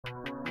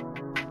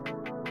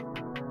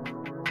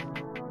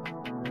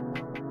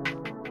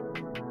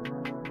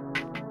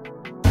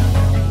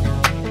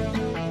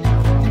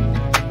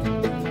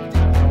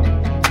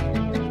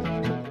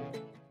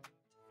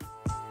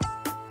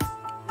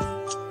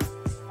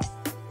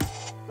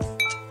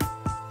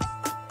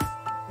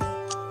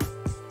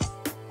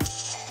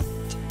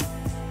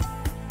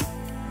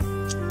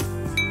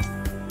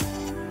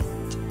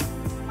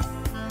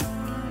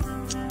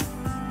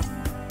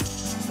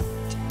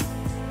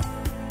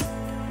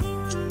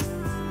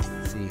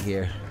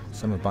here.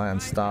 Some of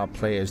Bayern's star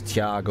players,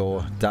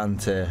 Thiago,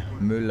 Dante,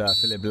 Müller,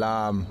 Philipp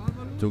Lahm,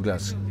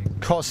 Douglas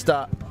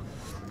Costa,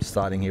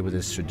 starting here with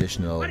his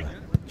traditional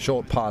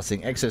short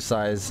passing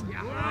exercise.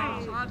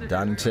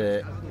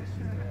 Dante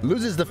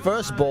loses the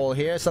first ball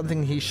here,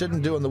 something he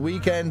shouldn't do on the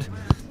weekend.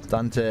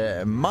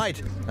 Dante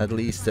might at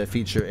least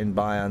feature in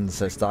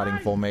Bayern's starting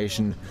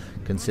formation,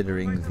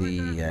 considering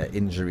the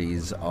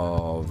injuries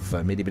of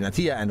Mehdi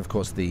Benatia and of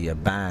course the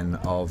ban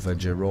of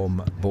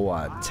Jerome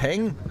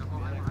Boateng.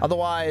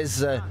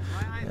 Otherwise,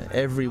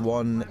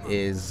 everyone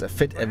is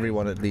fit,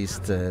 everyone at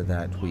least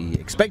that we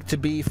expect to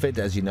be fit.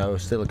 As you know,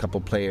 still a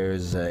couple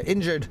players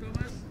injured.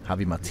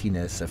 Javi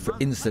Martinez, for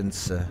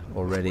instance,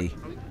 already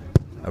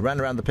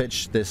ran around the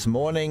pitch this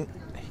morning.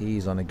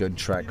 He's on a good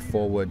track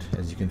forward.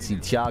 As you can see,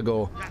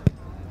 Thiago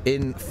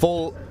in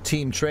full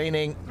team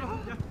training.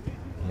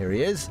 Here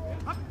he is.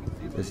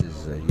 This is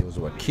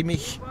Joshua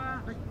Kimmich.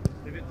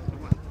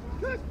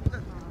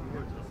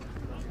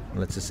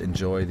 Let's just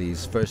enjoy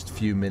these first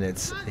few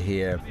minutes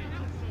here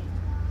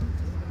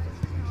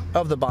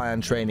of the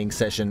Bayern training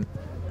session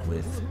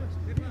with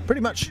pretty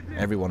much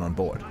everyone on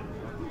board.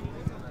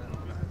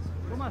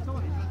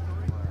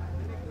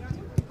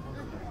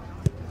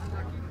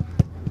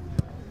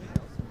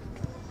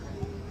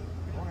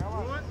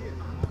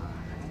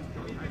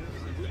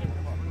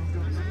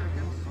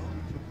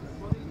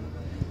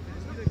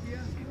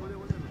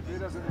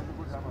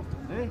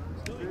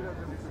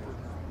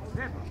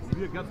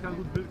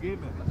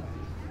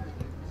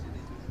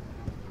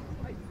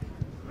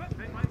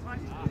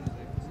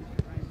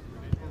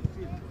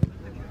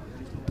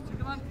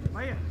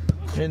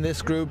 In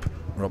this group,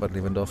 Robert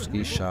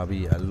Lewandowski,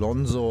 Xabi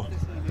Alonso,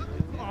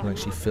 who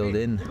actually filled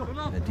in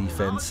a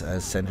defense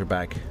as centre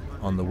back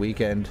on the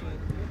weekend.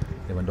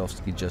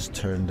 Lewandowski just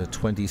turned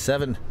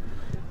 27,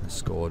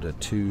 scored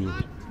 2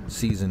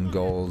 season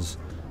goals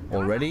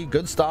already.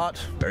 Good start,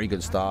 very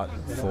good start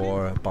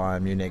for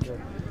Bayern Munich.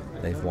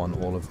 They've won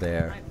all of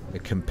their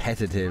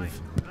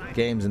competitive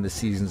games in the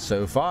season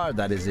so far.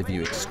 That is if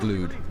you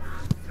exclude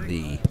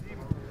the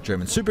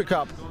German Super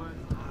Cup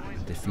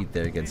defeat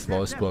there against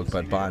Wolfsburg,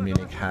 but Bayern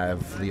Munich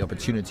have the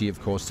opportunity, of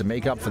course, to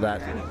make up for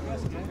that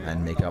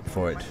and make up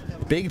for it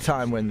big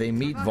time when they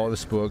meet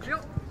Wolfsburg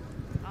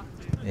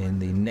in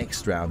the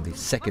next round, the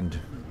second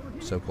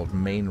so-called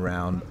main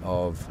round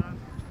of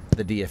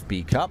the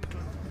DFB Cup.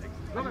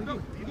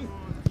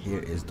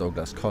 Here is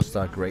Douglas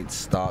Costa. Great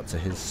start to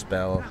his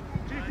spell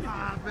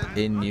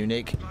in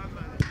Munich.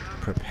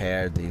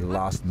 Prepared the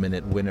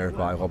last-minute winner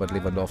by Robert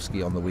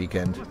Lewandowski on the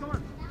weekend.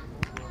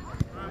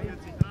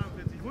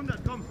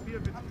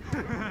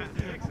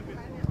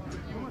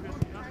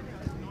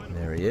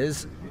 There he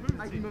is.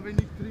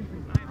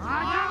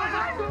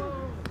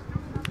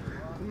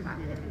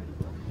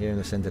 Here in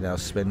the center now,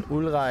 Sven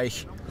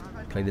Ulreich,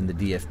 played in the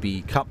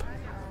DFB Cup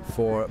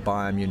for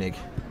Bayern Munich.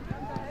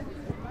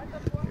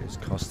 Here's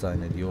Costa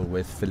in a duel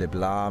with Philipp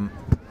Lahm,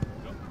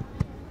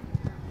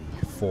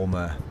 the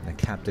former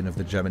captain of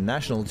the German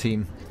national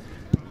team.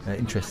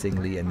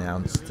 Interestingly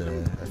announced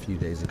a few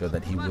days ago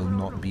that he will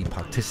not be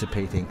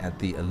participating at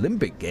the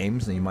Olympic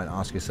Games. And you might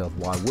ask yourself,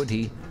 why would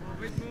he?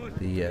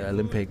 The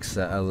Olympics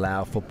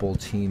allow football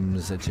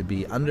teams to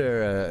be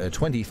under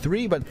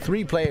 23, but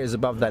 3 players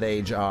above that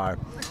age are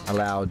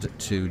allowed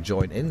to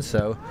join in.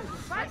 So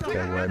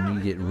there were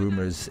immediate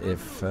rumors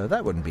if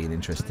that wouldn't be an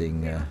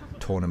interesting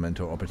tournament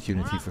or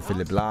opportunity for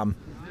Philipp Lahm.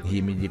 He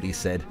immediately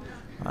said,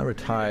 I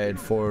retired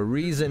for a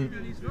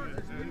reason.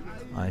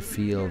 I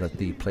feel that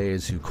the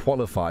players who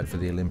qualified for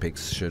the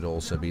Olympics should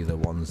also be the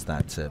ones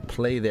that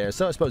play there.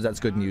 So I suppose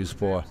that's good news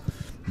for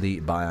the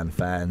Bayern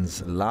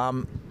fans.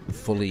 Lahm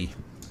fully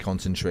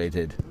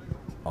concentrated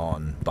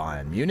on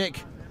Bayern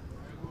Munich.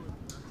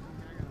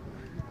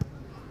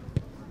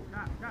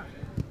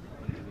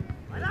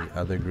 The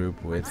other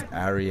group with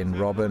Arjen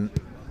Robben,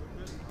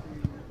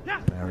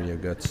 Mario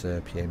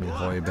Götze, Pierre-Emil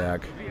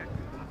Højbjerg.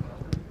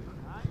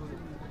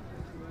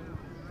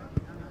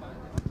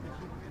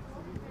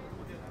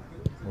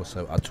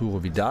 Also Arturo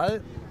Vidal,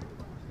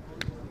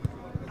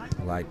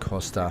 like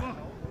Costa,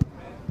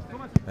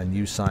 a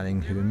new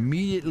signing who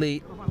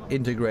immediately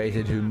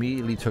integrated, who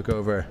immediately took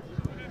over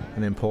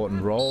an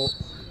important role.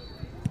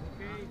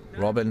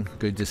 Robben,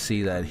 good to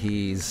see that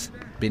he's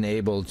been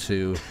able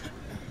to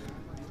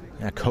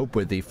cope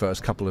with the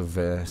first couple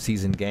of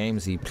season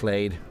games. He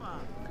played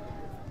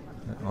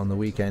on the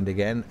weekend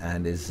again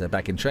and is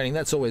back in training.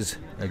 That's always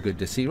good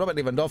to see. Robert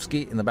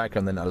Lewandowski in the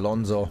background, then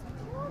Alonso.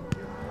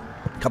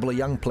 A couple of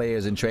young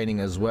players in training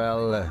as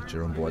well.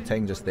 Jerome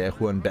Boateng just there,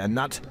 Juan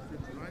Bernat.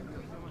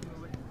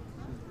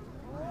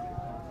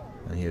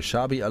 And here's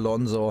Xabi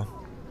Alonso,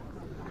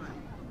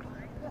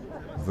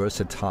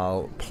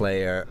 versatile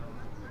player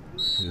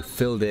who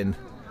filled in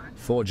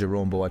for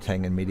Jerome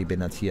Boateng and Mehdi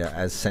Benatia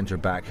as centre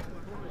back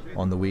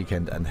on the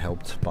weekend and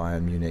helped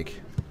Bayern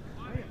Munich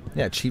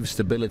achieve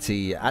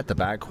stability at the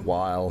back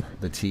while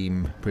the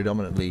team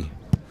predominantly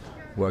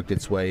worked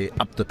its way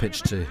up the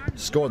pitch to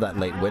score that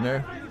late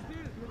winner.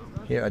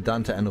 Here are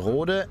Dante and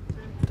Rode.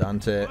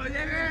 Dante,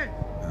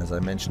 as I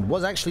mentioned,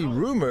 was actually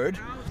rumored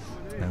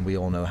And we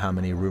all know how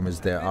many rumors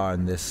there are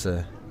in this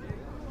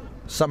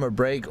summer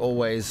break.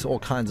 Always all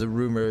kinds of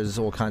rumors,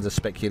 all kinds of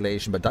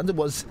speculation. But Dante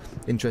was,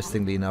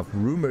 interestingly enough,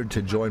 rumored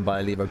to join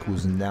Bayer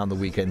Leverkusen now on the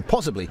weekend.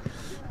 Possibly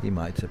he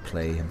might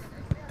play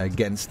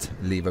against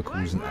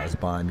Leverkusen as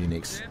Bayern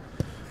Munich's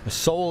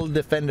sole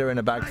defender in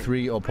a back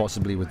three, or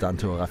possibly with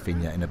Dante or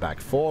Rafinha in a back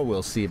four.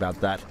 We'll see about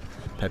that.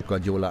 Pep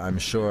Guardiola, I'm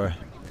sure,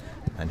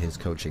 and his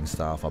coaching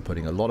staff are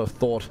putting a lot of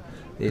thought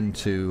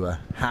into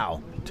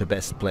how to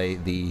best play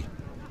the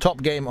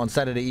top game on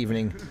Saturday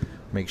evening.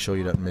 Make sure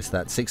you don't miss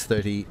that.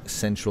 6:30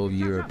 Central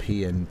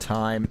European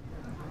time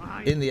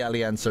in the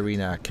Allianz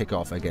Arena.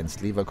 Kickoff against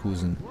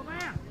Leverkusen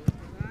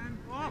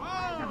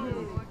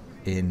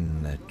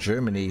in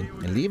Germany.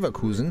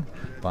 Leverkusen,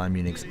 Bayern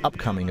Munich's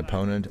upcoming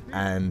opponent,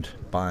 and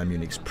Bayern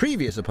Munich's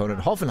previous opponent,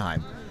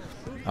 Hoffenheim,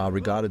 are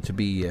regarded to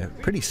be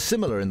pretty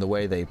similar in the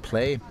way they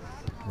play.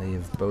 They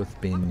have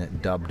both been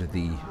dubbed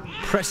the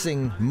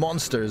pressing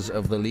monsters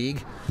of the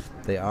league.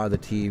 They are the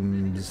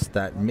teams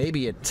that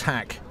maybe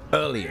attack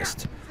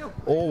earliest,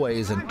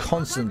 always and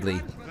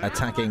constantly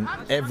attacking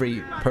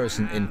every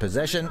person in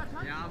possession.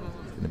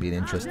 It's going to be an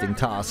interesting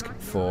task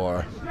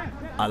for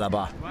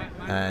Alaba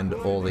and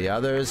all the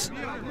others.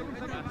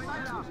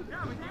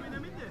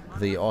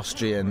 The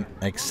Austrian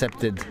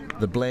accepted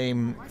the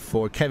blame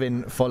for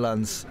Kevin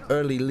Volland's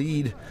early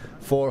lead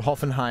for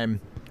Hoffenheim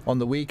on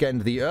the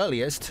weekend, the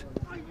earliest.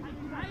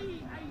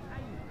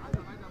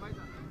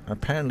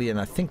 Apparently, and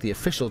I think the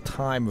official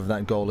time of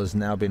that goal has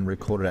now been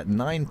recorded at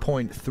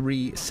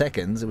 9.3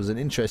 seconds. It was an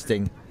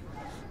interesting,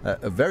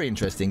 a very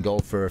interesting goal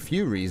for a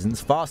few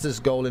reasons.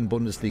 Fastest goal in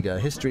Bundesliga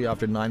history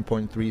after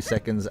 9.3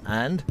 seconds,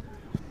 and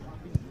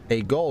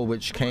a goal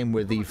which came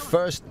with the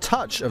first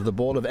touch of the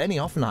ball of any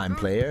Hoffenheim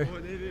player.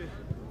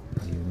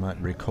 You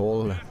might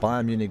recall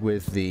Bayern Munich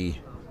with the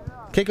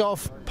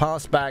kickoff,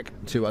 pass back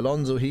to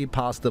Alonso. He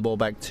passed the ball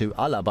back to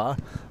Alaba.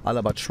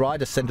 Alaba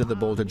tried to center the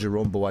ball to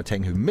Jerome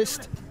Boateng, who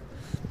missed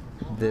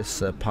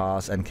this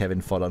pass, and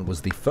Kevin Volland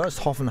was the first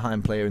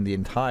Hoffenheim player in the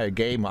entire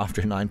game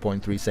after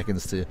 9.3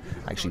 seconds to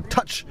actually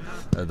touch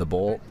the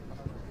ball.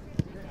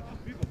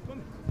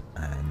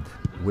 And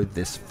with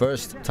this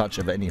first touch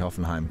of any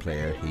Hoffenheim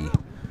player, he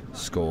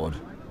scored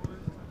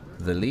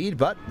the lead,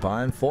 but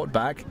Bayern fought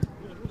back.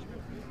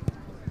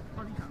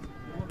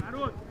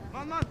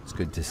 It's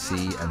good to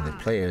see, and the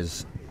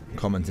players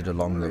commented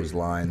along those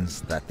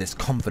lines that this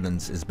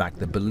confidence is back,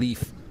 the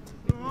belief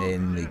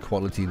in the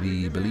quality,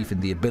 the belief in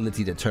the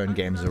ability to turn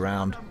games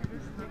around.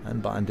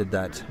 And Bayern did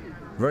that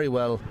very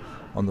well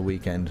on the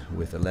weekend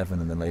with 11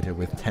 and then later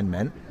with 10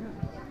 men.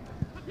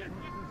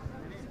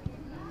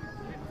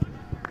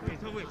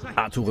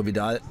 Arturo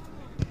Vidal,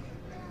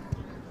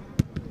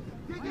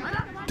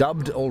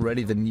 dubbed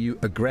already the new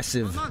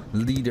aggressive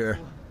leader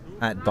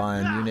at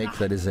Bayern Munich.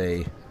 That is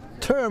a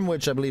term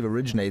which I believe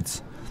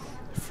originates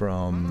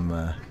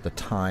from the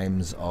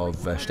times of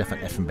Stefan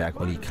Effenberg,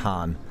 Oli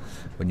Kahn,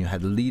 when you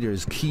had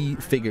leaders, key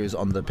figures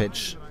on the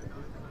pitch,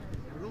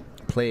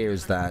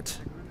 players that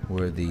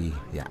were the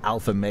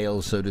alpha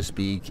males, so to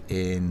speak,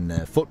 in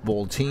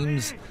football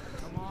teams.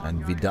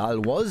 And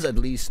Vidal was at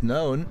least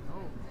known,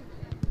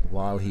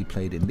 while he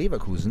played in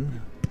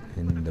Leverkusen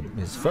in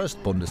his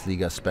first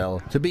Bundesliga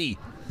spell, to be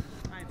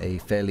a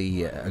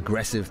fairly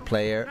aggressive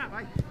player.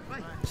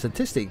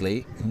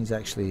 Statistically, he's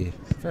actually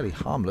fairly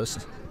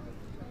harmless.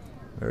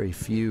 Very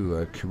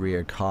few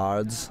career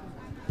cards.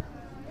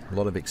 A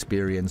lot of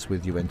experience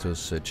with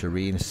Juventus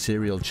Turin,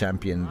 serial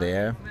champion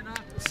there.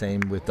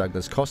 Same with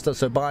Douglas Costa.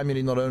 So Bayern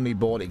Munich not only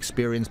bought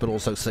experience but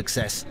also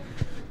success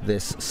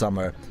this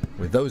summer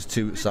with those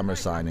two summer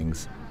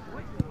signings.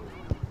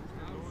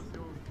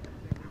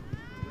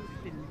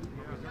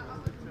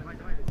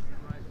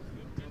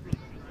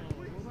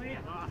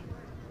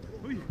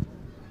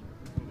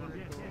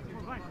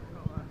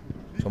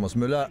 Thomas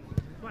Müller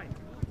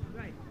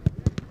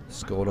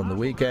scored on the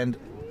weekend.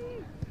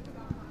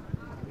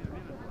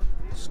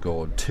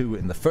 Scored 2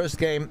 in the first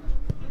game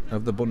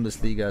of the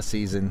Bundesliga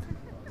season.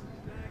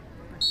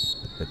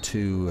 The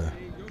two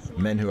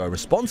men who are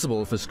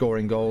responsible for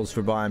scoring goals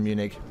for Bayern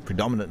Munich,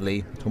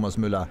 predominantly Thomas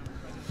Müller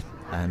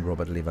and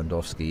Robert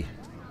Lewandowski,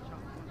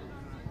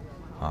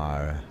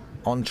 are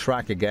on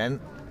track again.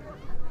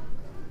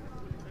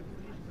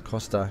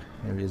 Costa,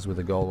 here he is with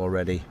a goal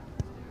already.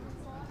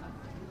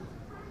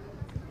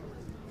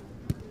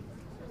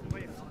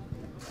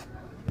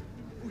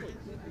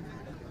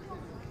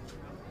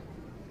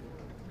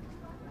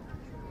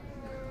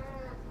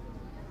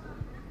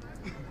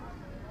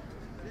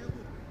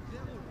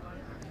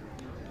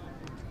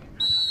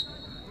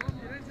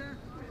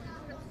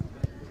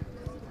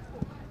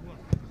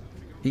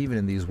 Even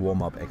in these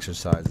warm-up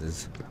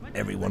exercises,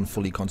 everyone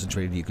fully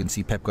concentrated. You can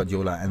see Pep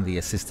Guardiola and the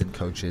assistant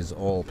coaches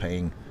all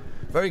paying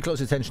very close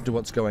attention to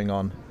what's going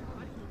on.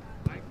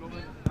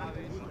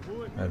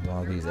 And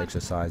while these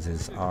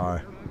exercises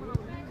are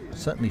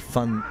certainly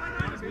fun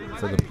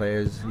for the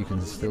players, you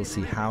can still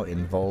see how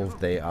involved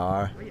they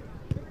are.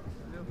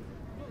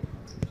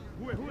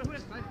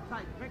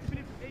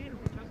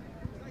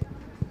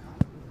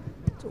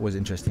 It's always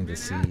interesting to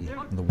see,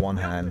 on the one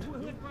hand,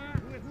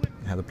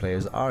 how the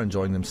players are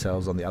enjoying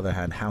themselves. On the other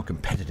hand, how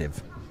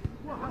competitive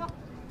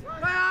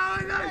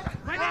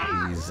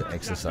these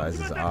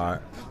exercises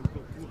are,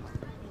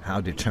 how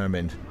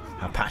determined,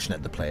 how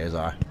passionate the players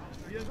are.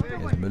 There's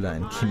Müller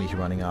and Kimmich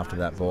running after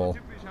that ball.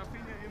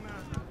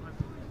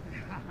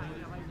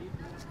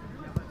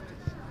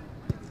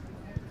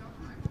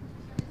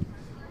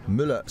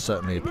 Müller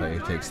certainly a player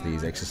who takes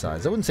these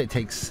exercises. I wouldn't say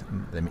takes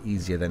them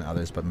easier than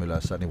others, but Müller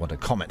certainly want to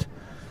comment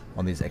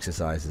on these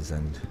exercises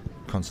and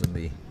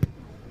constantly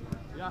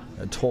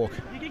talk.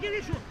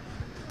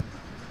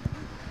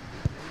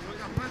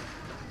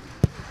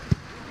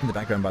 In the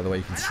background, by the way,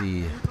 you can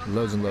see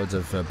loads and loads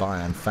of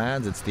Bayern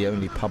fans. It's the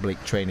only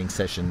public training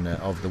session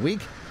of the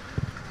week.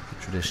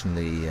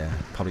 Traditionally,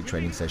 public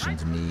training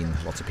sessions mean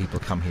lots of people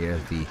come here.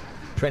 The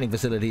training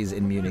facilities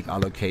in Munich are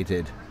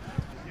located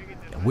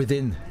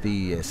within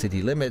the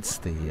city limits.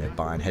 The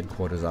Bayern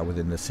headquarters are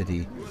within the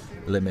city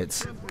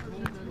limits.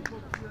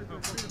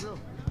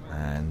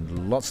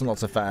 And lots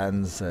of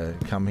fans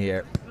come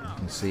here. You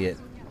can see it.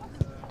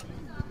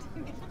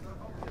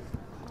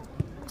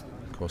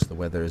 Of course, the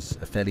weather is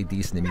fairly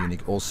decent in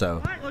Munich.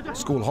 Also,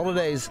 school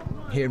holidays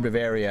here in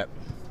Bavaria.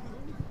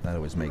 That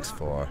always makes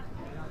for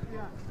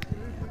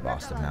a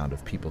vast amount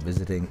of people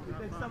visiting.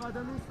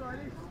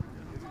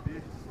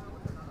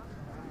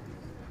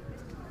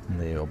 And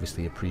they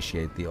obviously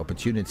appreciate the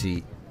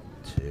opportunity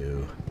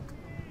to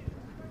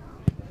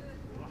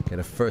get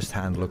a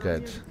first-hand look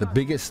at the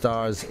biggest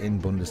stars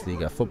in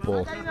Bundesliga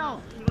football.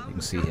 You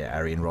can see here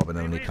Arjen Robben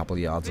only a couple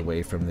yards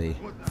away from the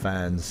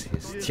fans.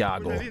 Here's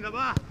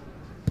Thiago,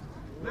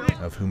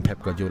 of whom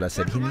Pep Guardiola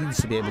said he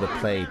needs to be able to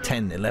play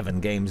 10,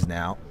 11 games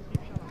now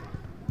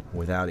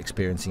without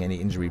experiencing any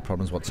injury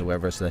problems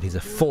whatsoever, so that he's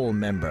a full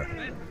member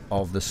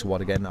of the squad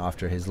again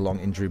after his long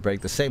injury break.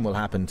 The same will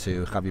happen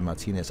to Javi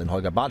Martinez and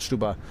Holger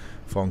Badstuber.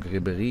 Franck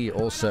Ribéry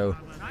also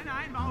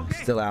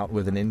still out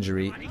with an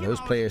injury.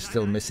 Those players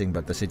still missing,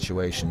 but the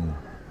situation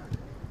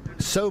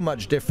so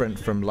much different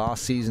from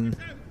last season,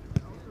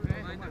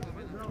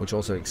 which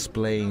also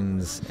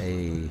explains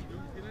a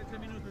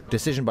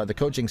decision by the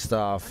coaching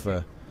staff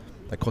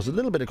that caused a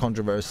little bit of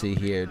controversy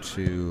here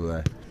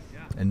to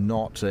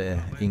not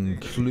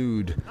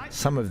include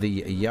some of the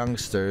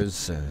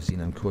youngsters,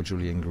 Sinan Kur,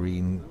 Julian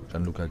Green,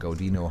 Gianluca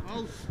Gaudino,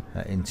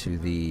 into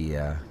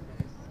the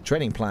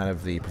training plan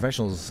of the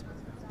professionals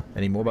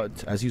anymore.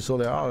 But as you saw,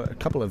 there are a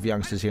couple of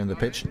youngsters here on the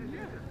pitch.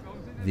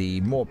 The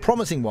more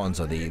promising ones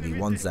are the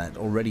ones that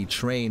already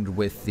trained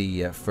with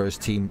the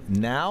first team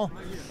now.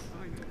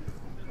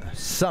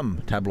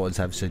 Some tabloids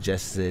have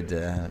suggested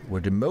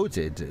were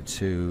demoted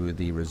to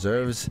the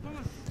reserves.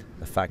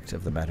 The fact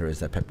of the matter is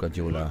that Pep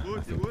Guardiola,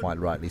 I think quite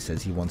rightly,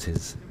 says he wants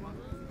his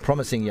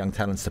promising young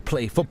talents to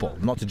play football,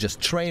 not to just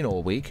train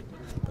all week,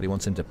 but he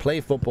wants them to play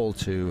football,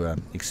 to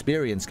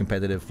experience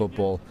competitive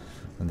football,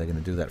 and they're going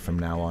to do that from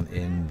now on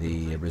in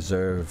the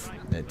reserve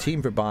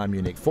team for Bayern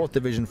Munich, 4th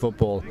Division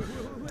football.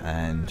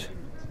 And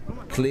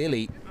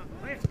clearly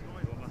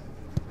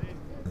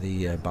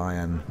the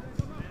Bayern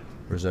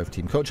reserve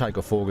team coach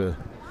Heiko Vogel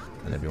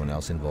and everyone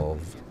else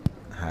involved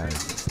has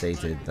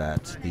stated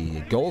that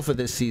the goal for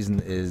this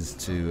season is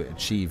to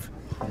achieve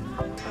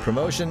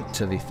promotion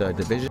to the 3rd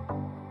division.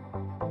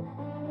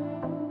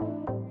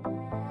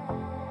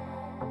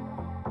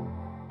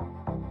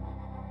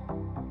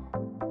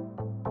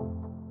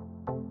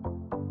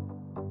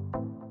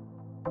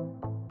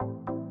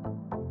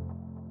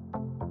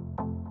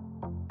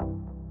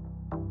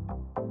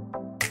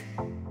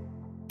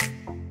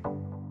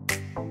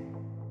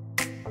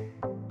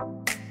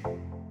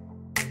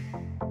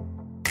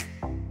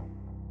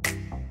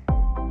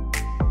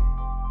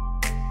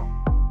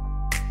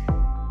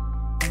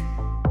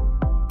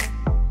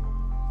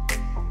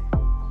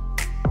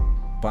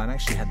 Bayern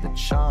actually had the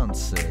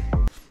chance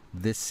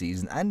this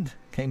season and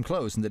came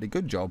close and did a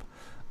good job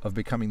of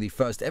becoming the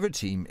first ever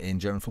team in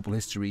German football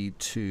history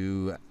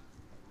to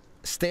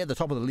stay at the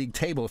top of the league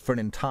table for an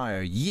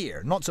entire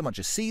year. Not so much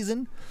a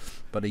season,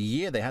 but a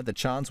year. They had the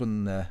chance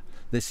when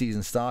this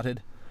season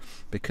started,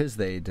 because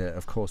they'd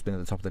of course been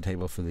at the top of the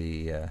table for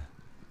the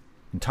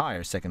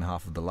entire second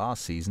half of the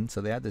last season.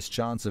 So they had this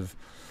chance of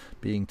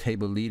being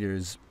table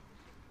leaders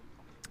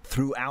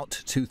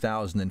throughout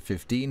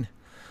 2015.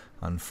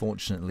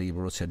 Unfortunately,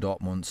 Borussia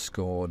Dortmund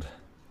scored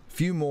a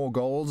few more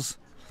goals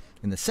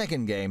in the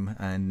second game,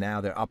 and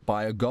now they're up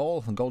by a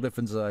goal. The goal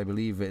difference, I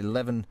believe,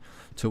 11-1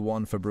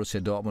 for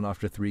Borussia Dortmund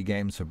after 3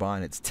 games. For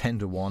Bayern, it's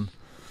 10-1.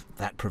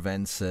 That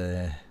prevents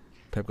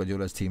Pep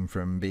Guardiola's team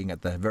from being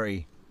at the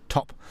very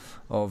top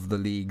of the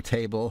league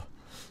table.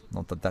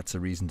 Not that that's a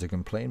reason to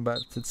complain,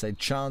 but it's a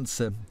chance,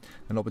 an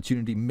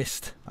opportunity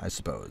missed, I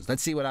suppose.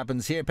 Let's see what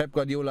happens here. Pep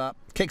Guardiola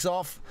kicks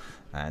off,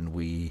 and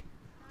we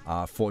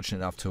are fortunate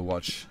enough to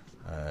watch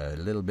a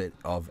little bit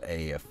of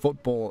a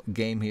football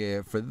game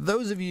here. For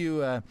those of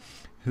you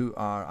who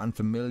are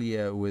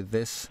unfamiliar with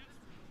this,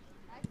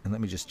 and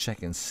let me just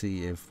check and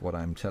see if what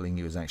I'm telling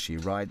you is actually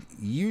right.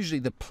 Usually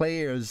the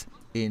players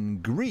in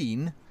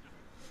green,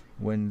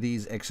 when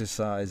these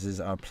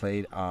exercises are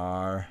played,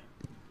 are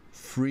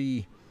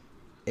free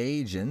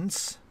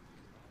agents.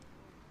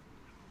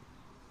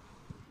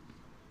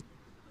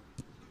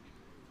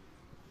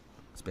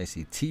 It's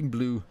basically Team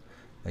Blue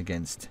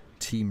against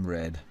Team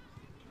Red.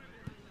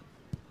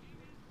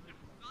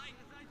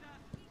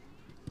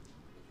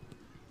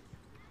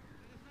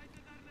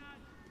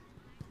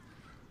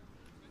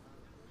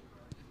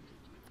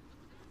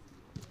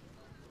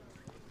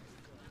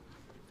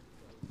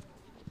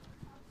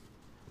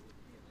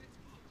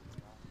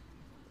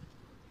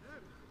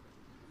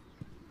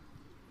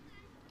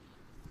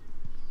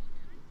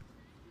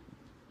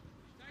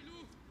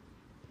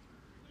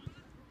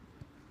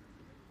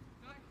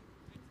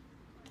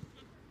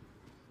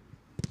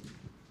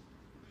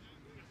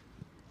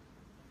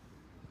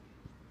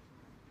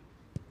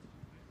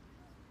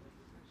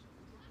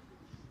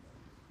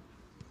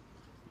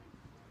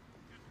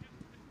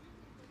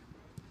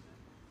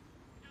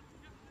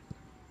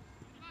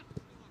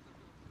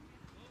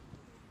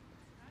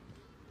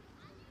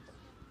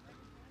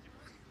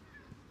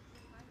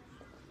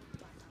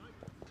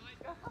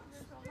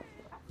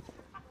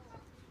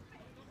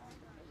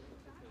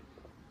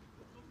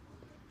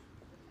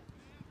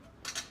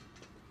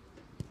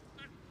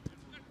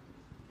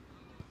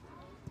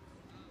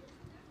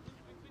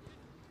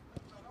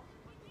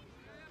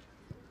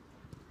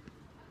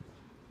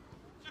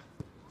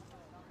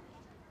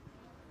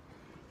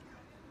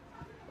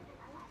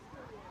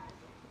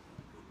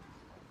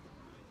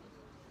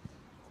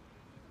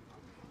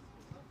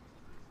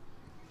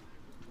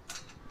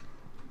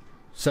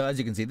 So as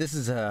you can see, this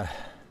is an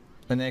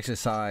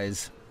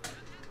exercise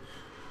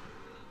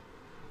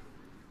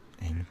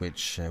in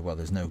which, well,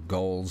 there's no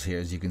goals here.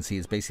 As you can see,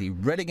 it's basically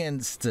red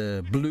against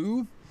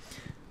blue.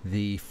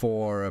 The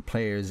 4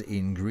 players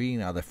in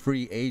green are the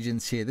free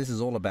agents here. This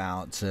is all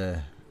about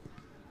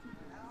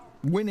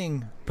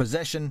winning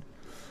possession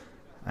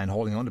and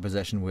holding on to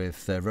possession with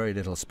very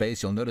little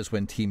space. You'll notice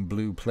when Team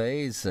Blue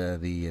plays,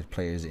 the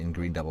players in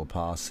green double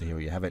pass. Here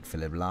you have it,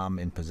 Philipp Lahm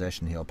in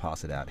possession. He'll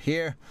pass it out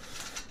here.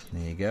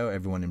 There you go,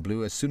 everyone in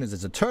blue. As soon as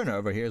there's a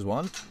turnover, here's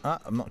one.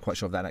 I'm not quite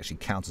sure if that actually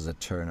counts as a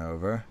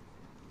turnover.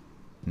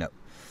 No.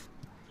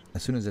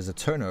 As soon as there's a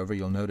turnover,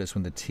 you'll notice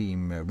when the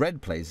Team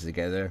Red plays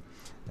together,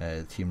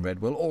 Team Red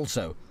will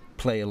also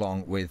play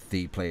along with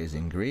the players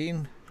in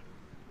green.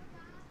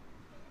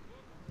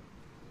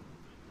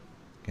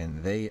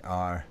 Again, they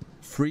are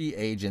free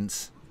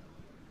agents.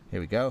 Here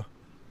we go.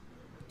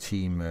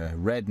 Team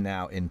Red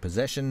now in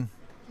possession,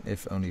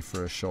 if only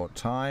for a short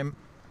time.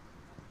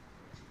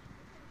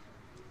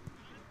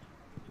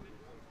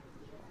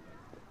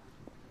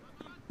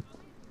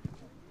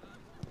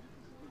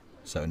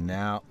 So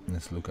now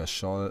this Lukas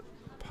Scholl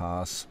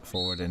pass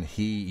forward, and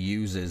he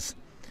uses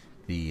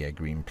the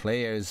green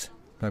players.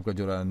 Pep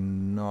Guardiola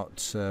not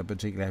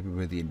particularly happy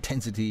with the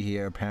intensity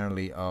here,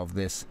 apparently, of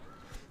this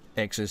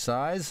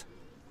exercise.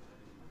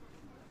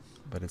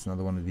 But it's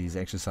another one of these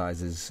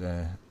exercises,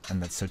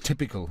 and that's so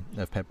typical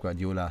of Pep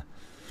Guardiola.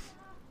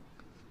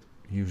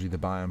 Usually the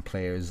Bayern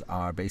players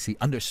are basically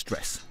under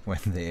stress when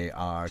they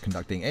are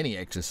conducting any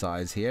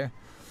exercise here.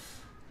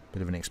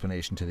 Bit of an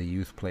explanation to the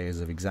youth players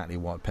of exactly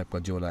what Pep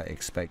Guardiola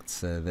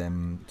expects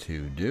them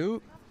to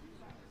do.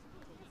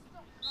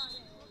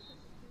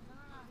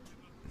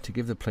 To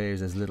give the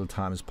players as little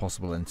time as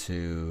possible and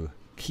to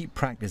keep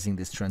practicing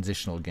this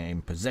transitional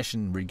game.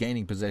 Possession,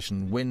 regaining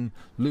possession, win,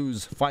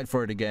 lose, fight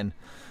for it again.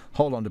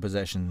 Hold on to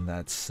possession.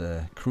 That's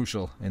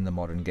crucial in the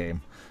modern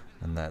game.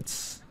 And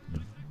that's the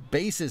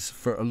basis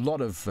for a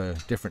lot of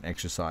different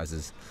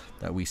exercises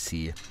that we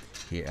see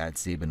here at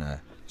Zeebener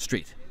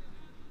Street.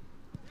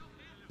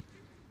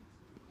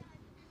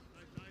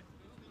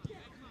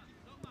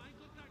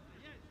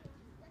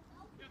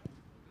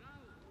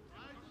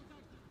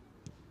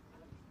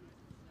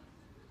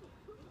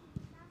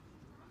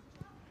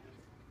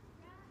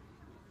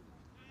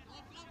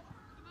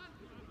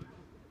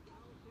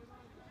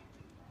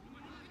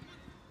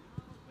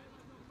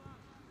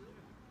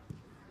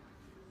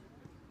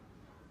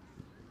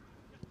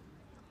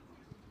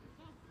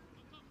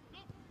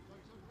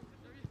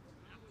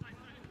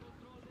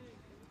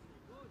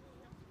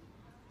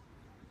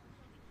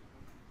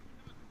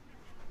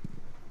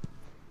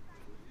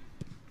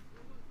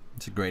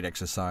 It's a great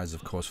exercise,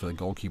 of course, for the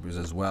goalkeepers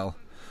as well,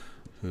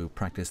 who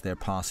practice their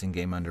passing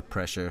game under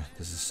pressure.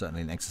 This is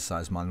certainly an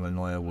exercise Manuel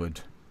Neuer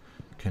would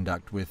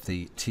conduct with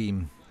the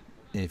team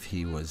if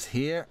he was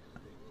here.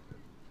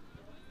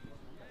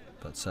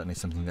 But certainly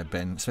something that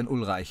Sven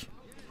Ulreich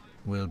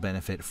will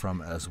benefit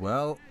from as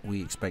well.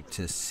 We expect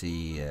to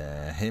see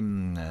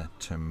him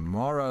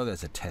tomorrow.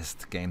 There's a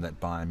test game that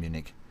Bayern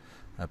Munich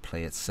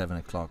play at 7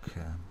 o'clock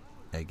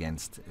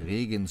against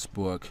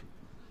Regensburg.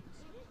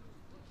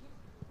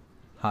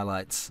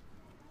 Highlights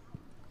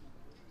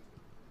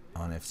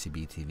on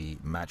FCB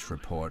TV, match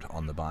report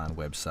on the Bayern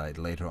website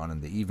later on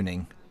in the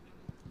evening.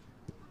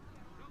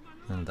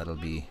 And that'll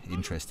be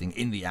interesting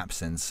in the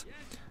absence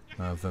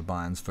of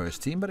Bayern's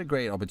first team, but a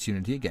great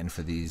opportunity again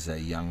for these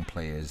young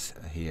players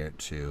here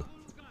to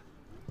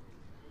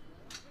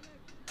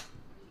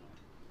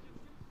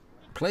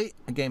play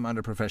a game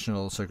under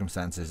professional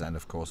circumstances, and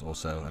of course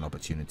also an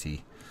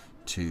opportunity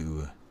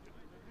to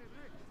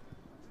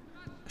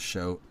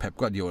show Pep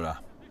Guardiola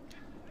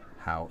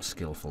how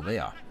skillful they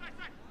are.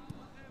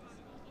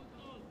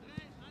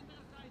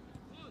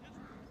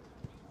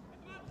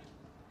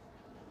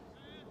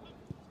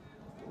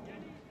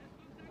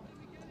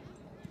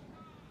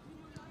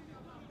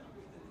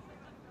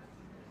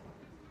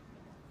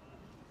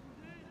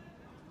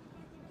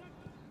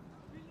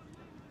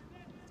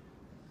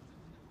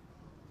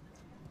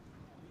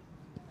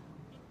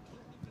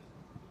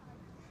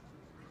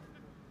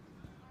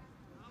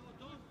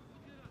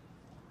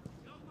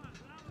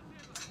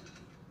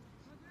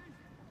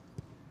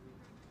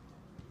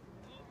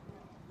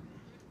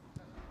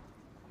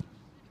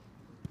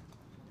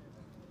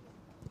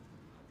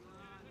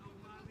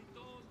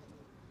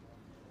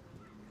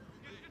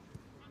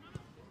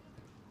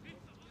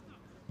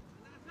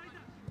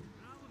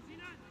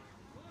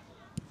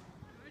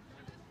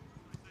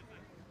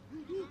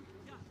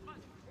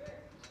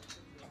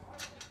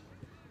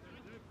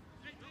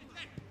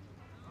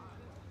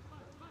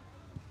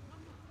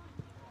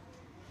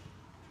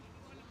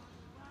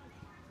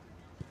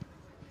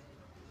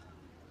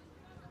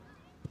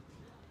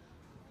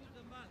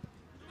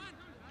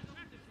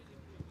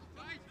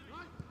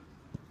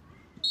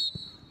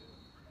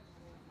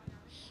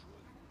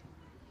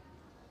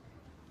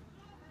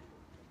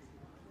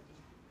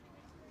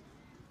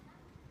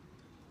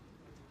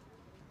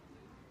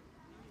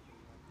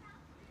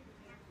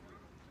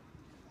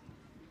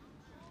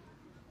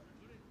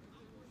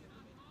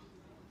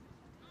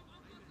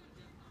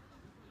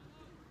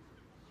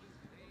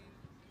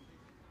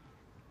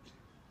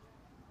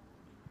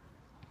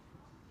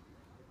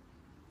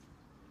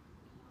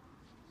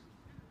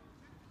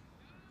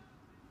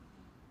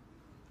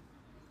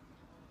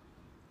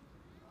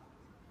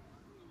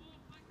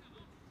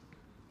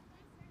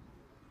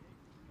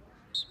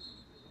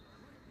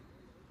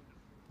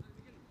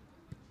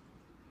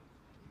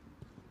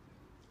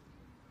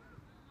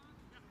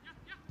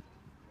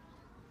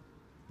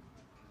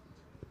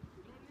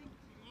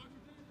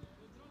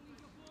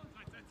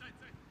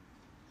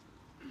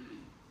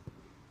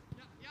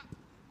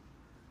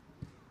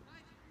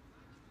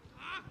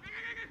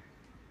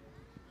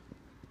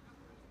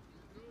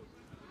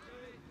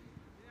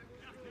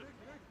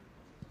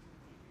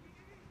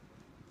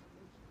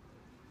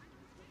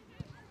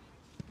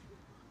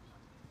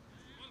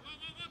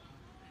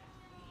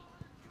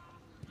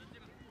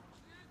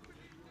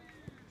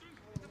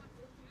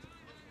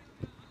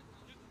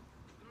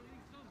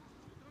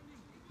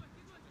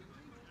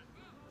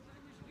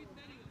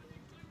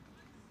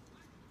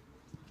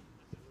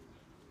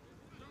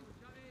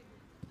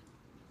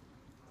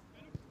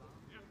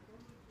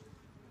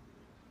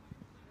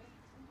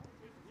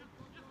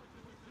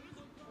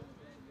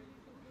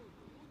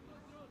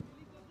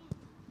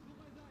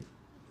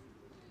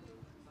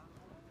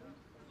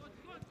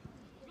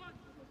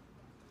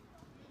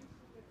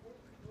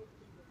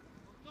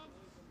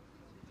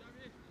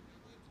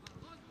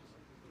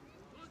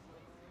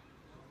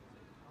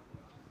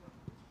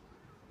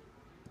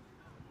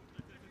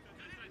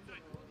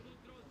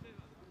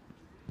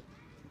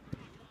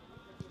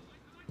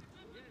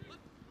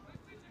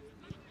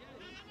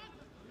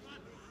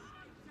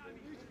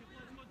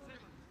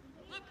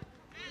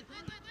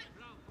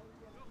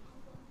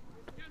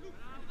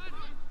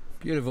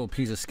 Beautiful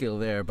piece of skill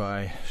there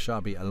by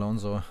Xabi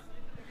Alonso.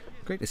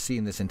 Great to see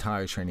in this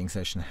entire training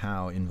session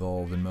how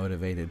involved and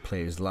motivated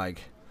players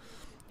like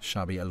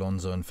Xabi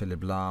Alonso and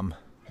Philipp Lahm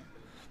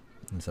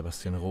and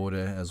Sebastian Rode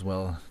as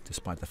well,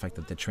 despite the fact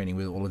that they're training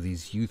with all of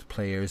these youth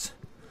players.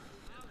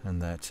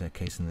 And that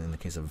case, in the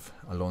case of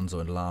Alonso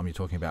and Lahm, you're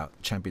talking about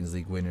Champions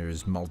League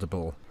winners,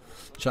 multiple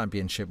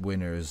championship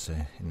winners.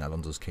 In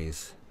Alonso's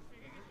case,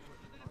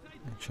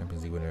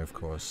 Champions League winner, of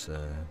course,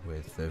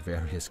 with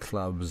various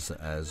clubs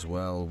as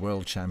well.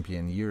 World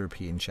champion,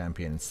 European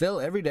champion. Still,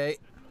 every day,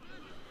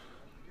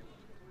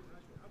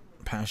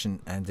 passion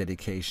and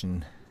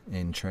dedication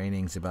in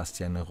training.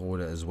 Sebastian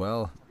Rode as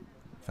well.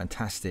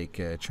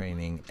 Fantastic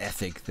training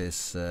ethic,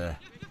 this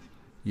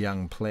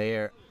young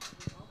player.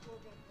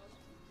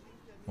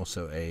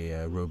 Also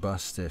a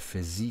robust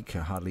physique,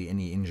 hardly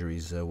any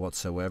injuries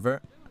whatsoever.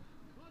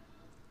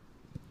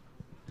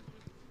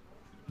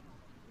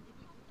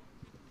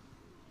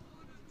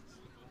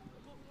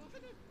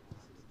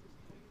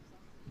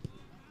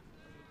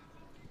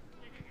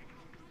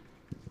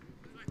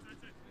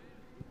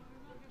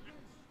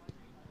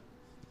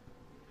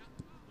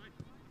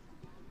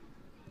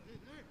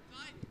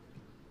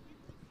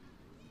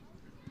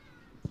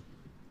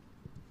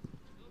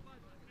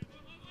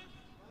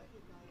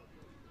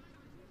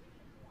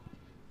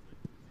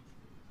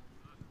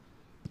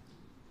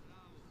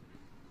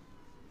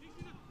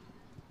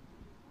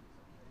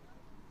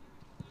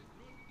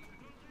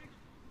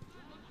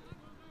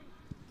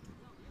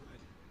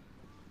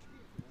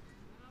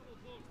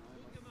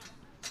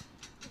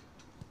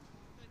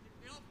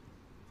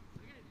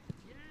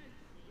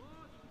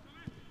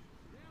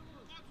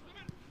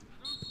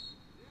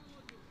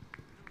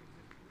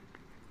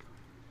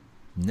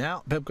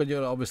 Now, Pep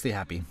Guardiola obviously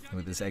happy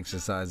with this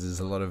exercise. There's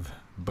a lot of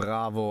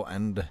bravo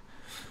and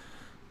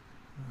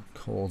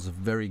calls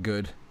very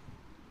good.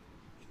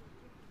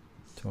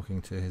 Talking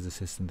to his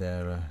assistant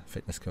there,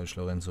 fitness coach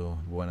Lorenzo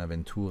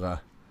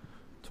Buenaventura.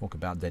 Talk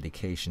about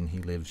dedication. He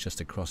lives just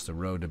across the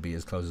road to be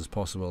as close as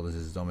possible. This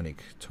is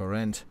Dominic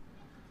Torrent.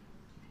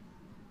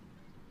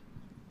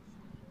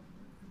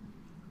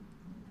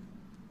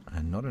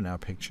 And not in our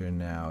picture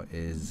now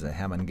is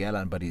Hermann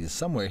Gelland, but he's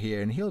somewhere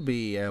here, and he'll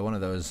be one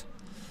of those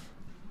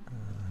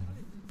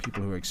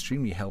people who are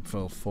extremely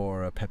helpful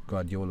for Pep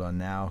Guardiola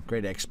now.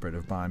 Great expert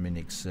of Bayern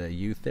Munich's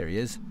youth. There he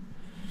is.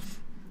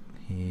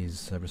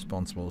 He's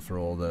responsible for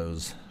all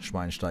those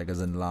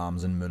Schweinsteigers and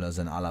Lahms and Müllers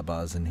and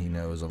Alabas, and he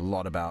knows a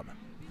lot about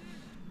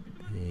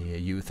the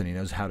youth, and he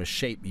knows how to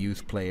shape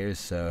youth players,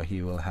 so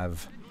he will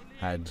have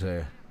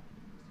had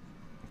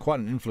quite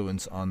an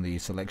influence on the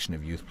selection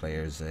of youth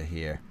players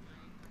here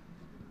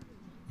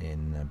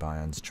in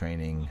Bayern's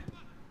training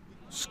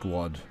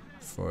squad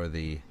for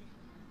the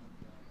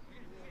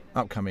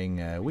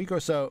upcoming week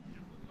or so.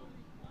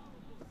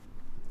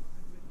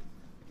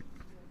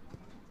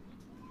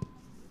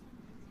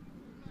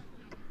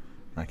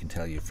 I can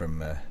tell you from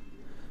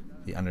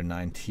the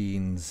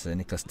under-19s,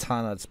 Niklas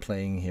Tarnaert's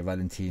playing here,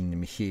 Valentin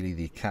Micheli,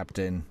 the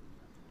captain,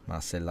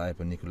 Marcel Leip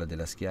and Nicola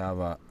Della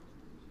Schiava.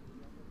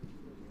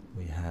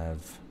 We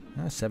have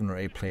 7 or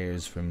 8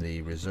 players from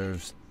the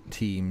reserves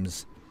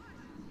teams.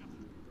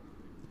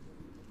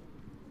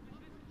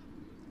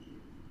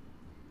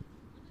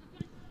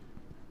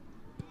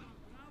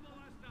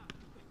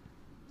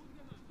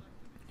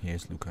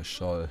 Here's Lukas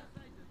Scholl,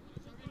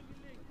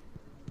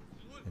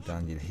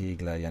 Daniel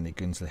Hegler, Yannick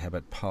Günzel,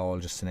 Herbert Paul,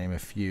 just to name a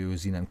few.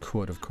 Sinan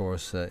Kurt, of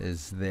course,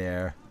 is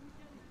there.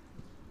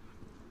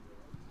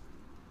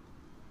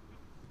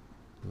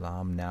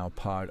 Lahm now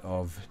part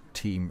of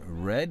Team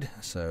Red,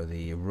 so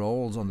the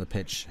roles on the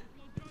pitch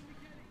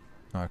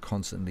are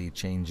constantly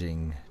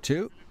changing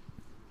too.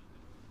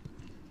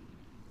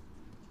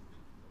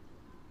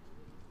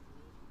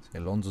 So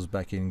Alonso's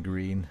back in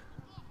green,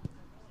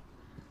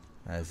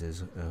 as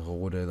is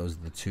Rode. Those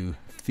are the 2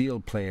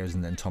 field players,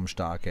 and then Tom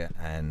Starke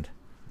and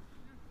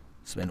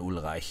Sven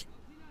Ulreich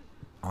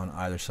on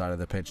either side of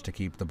the pitch to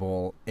keep the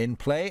ball in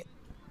play.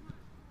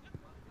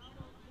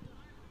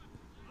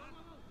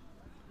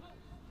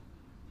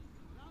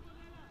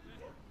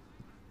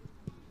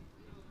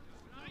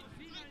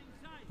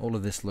 All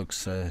of this looks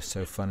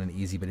so fun and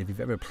easy, but if you've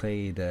ever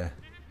played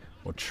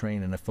or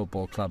trained in a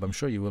football club, I'm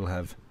sure you will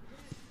have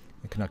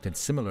conducted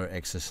similar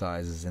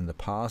exercises in the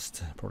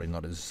past, probably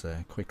not as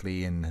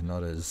quickly and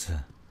not as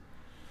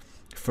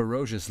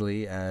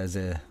ferociously as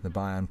the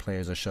Bayern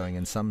players are showing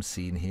in some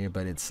scene here,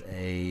 but it's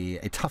a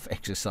tough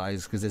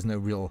exercise because there's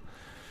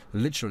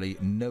literally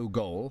no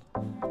goal.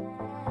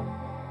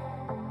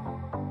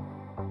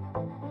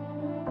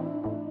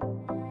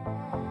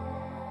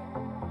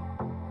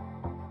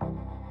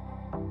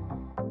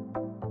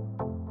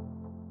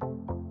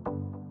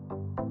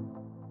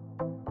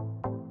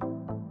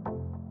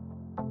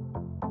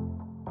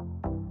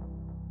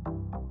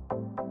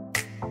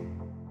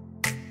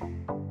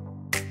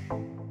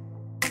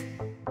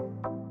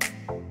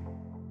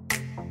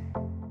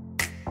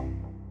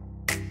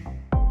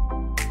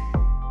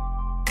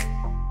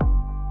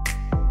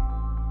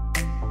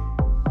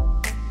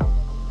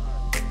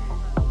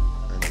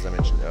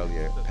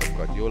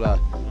 Guardiola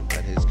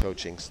and his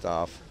coaching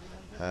staff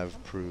have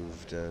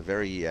proved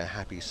very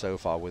happy so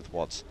far with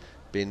what's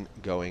been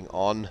going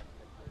on.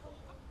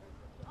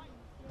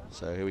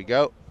 So here we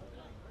go.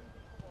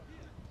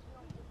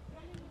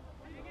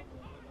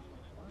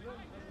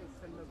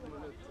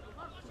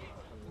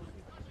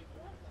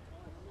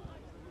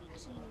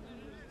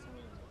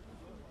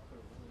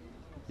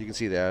 You can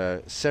see there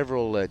are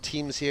several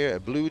teams here, a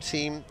blue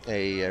team,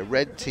 a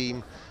red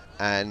team,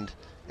 and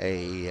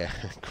a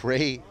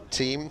grey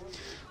team.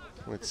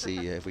 Let's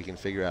see if we can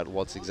figure out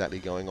what's exactly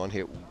going on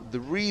here. The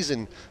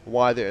reason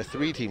why there are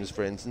 3 teams,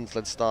 for instance,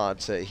 let's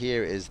start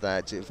here, is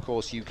that, of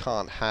course, you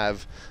can't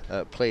have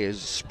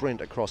players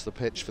sprint across the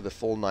pitch for the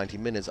full 90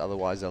 minutes,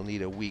 otherwise they'll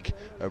need a week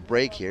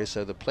break here.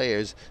 So the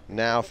players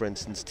now, for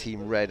instance,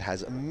 Team Red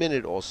has a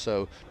minute or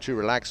so to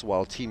relax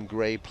while Team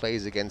Grey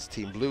plays against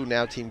Team Blue.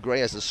 Now Team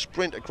Grey has a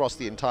sprint across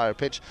the entire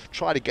pitch,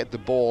 try to get the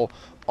ball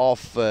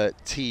off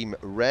Team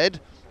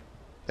Red.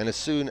 And as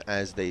soon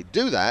as they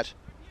do that,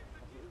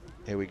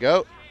 here we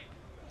go.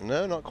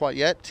 No, not quite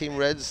yet. Team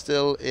Red's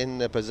still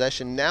in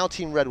possession. Now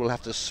Team Red will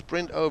have to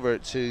sprint over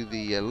to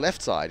the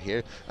left side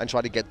here and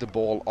try to get the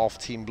ball off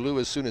Team Blue.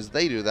 As soon as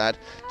they do that,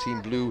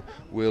 Team Blue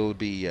will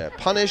be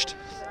punished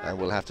and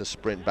will have to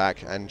sprint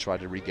back and try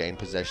to regain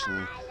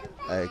possession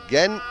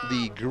again.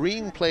 The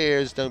green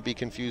players, don't be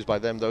confused by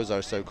them. Those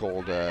are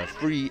so-called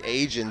free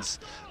agents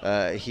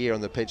here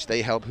on the pitch.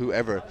 They help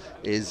whoever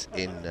is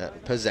in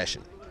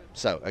possession.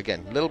 So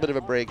again, a little bit of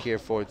a break here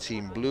for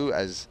Team Blue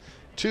as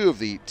 2 of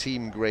the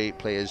Team Grey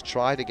players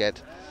try to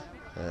get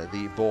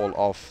the ball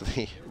off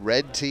the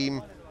red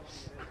team.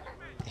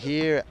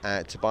 Here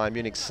at Bayern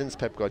Munich, since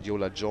Pep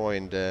Guardiola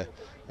joined the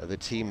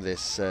team,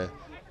 this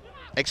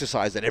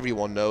exercise that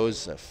everyone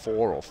knows,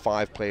 4 or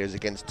 5 players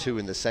against 2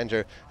 in the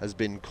center, has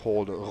been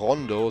called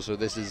Rondo. So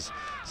this is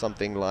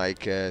something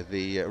like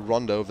the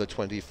Rondo of the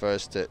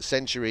 21st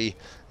century,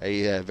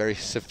 a very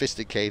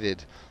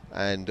sophisticated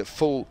and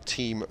full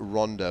team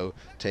Rondo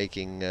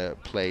taking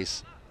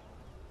place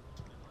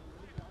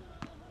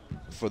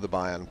for the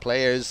Bayern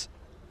players,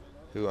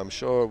 who I'm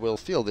sure will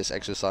feel this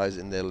exercise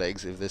in their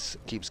legs if this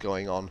keeps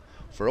going on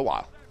for a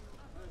while.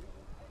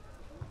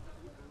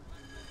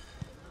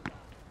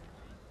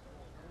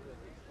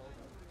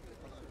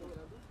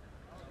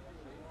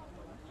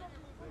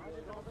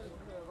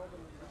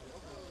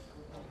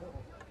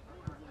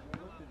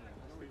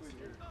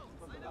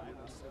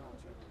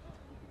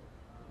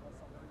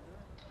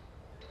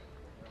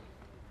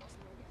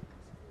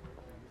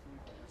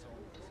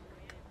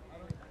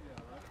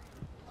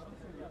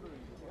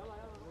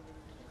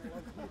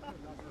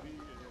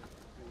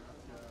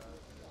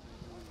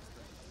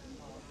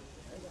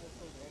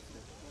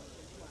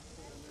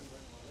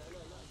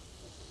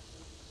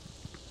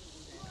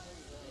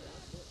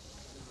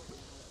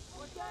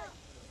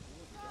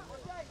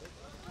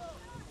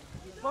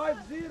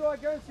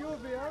 Against Juve,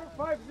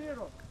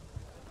 5-0.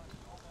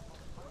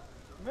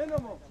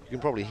 Minimum. You can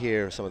probably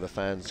hear some of the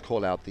fans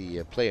call out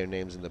the player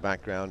names in the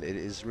background. It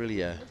is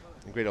really a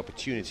great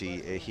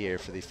opportunity here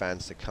for the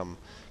fans to come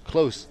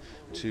close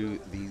to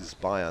these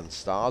Bayern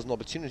stars. An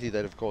opportunity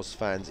that, of course,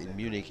 fans in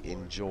Munich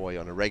enjoy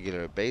on a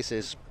regular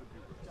basis,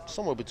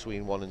 somewhere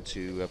between 1 and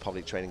 2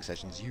 public training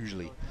sessions,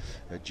 usually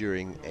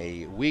during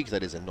a week.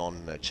 That is a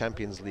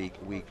non-Champions League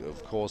week,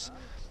 of course.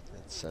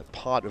 It's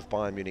part of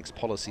Bayern Munich's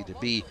policy to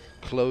be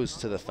close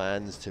to the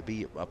fans, to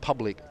be a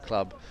public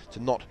club, to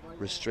not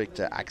restrict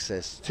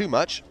access too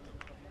much.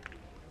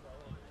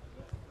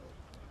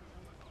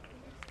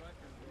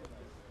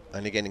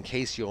 And again, in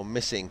case you're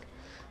missing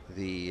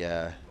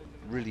the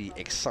really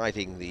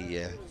exciting,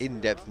 the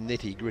in-depth,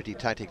 nitty-gritty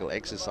tactical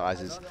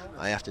exercises,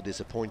 I have to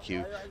disappoint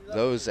you.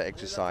 Those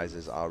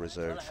exercises are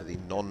reserved for the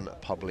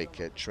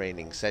non-public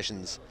training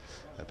sessions.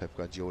 Pep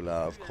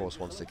Guardiola, of course,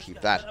 wants to keep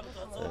that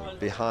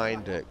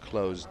behind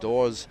closed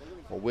doors.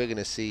 What we're going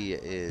to see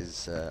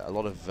is a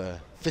lot of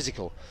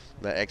physical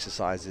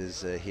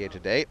exercises here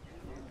today.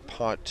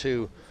 Part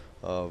 2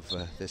 of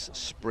this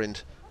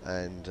sprint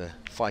and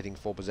fighting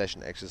for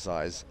possession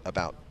exercise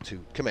about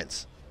to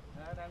commence.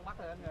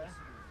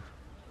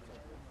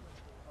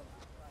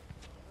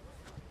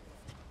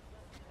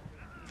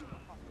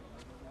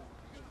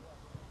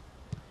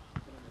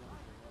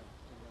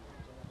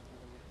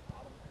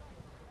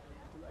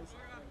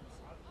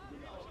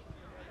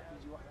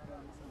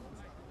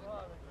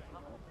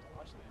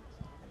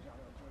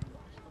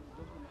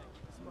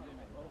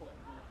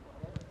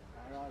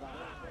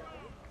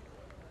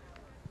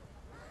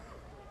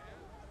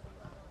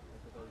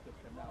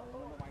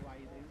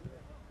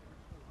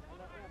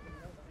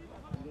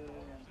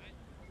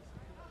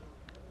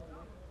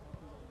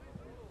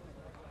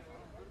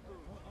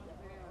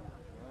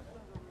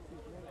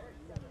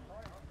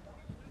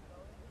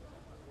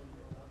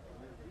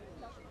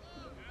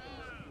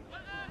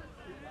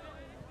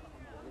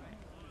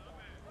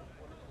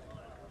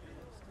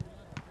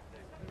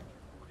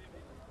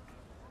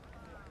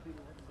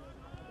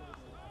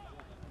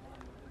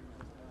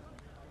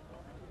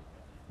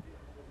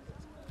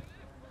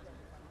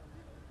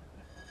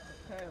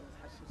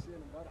 متحششين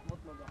امبارح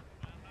مطلقة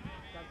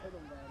كان حلو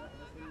امبارح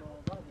بس انه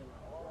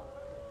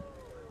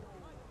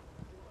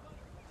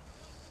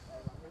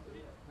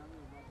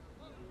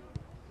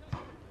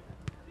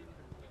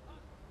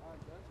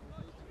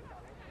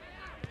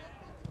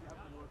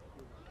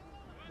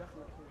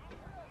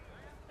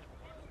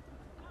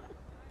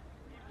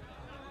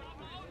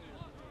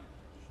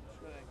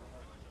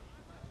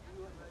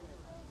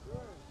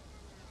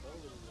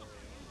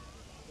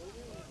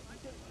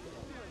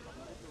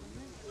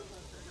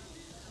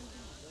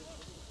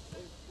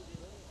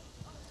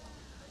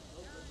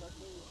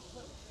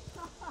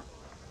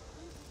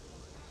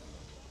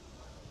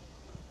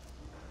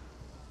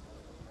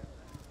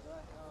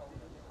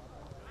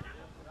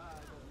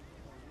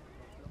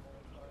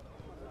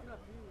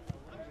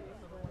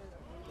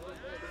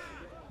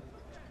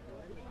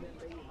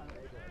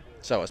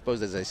So I suppose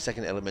there's a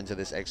second element to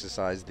this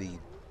exercise. The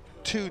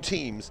two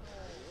teams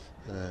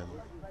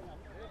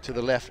to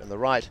the left and the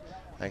right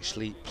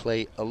actually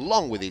play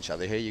along with each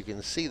other here. You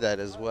can see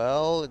that as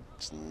well.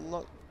 It's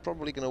not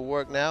probably going to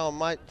work now.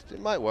 It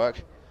might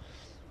work.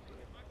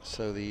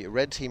 So the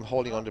red team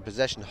holding on to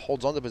possession,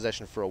 holds on to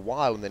possession for a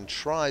while and then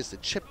tries to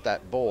chip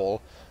that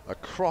ball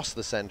across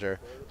the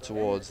center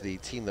towards the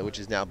team which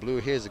is now blue.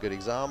 Here's a good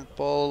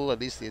example, at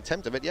least the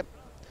attempt of it. Yep,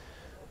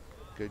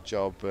 good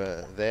job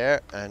there.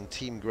 And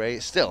Team Grey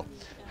still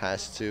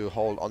has to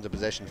hold on to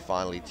possession.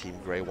 Finally, Team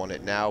Grey won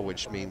it now,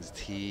 which means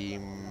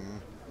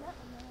Team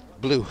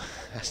Blue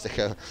has to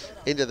go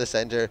into the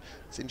center.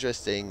 It's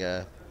interesting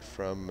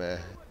from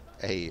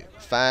a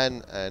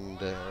fan and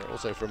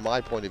also from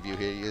my point of view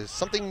here, is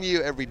something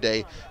new every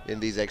day in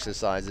these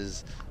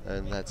exercises,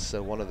 and that's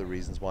one of the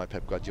reasons why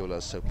Pep Guardiola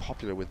is so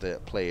popular with the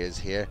players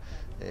here.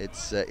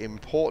 It's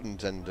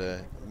important,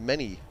 and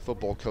many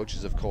football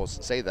coaches of course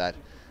say that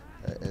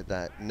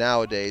that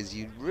nowadays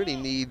you really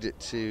need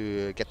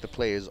to get the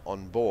players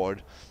on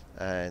board,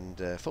 and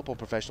football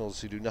professionals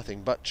who do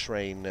nothing but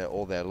train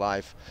all their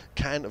life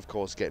can of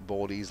course get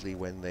bored easily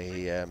when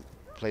they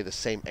play the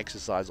same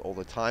exercise all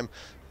the time.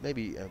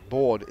 Maybe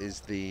bored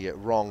is the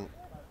wrong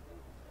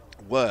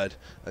word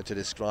to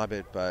describe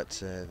it,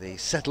 but they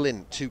settle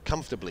in too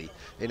comfortably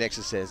in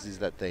exercises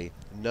that they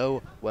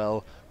know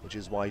well, which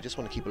is why you just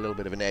want to keep a little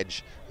bit of an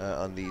edge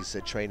on these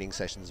training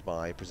sessions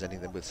by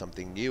presenting them with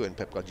something new, and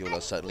Pep Guardiola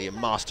is certainly a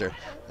master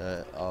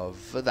of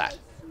that.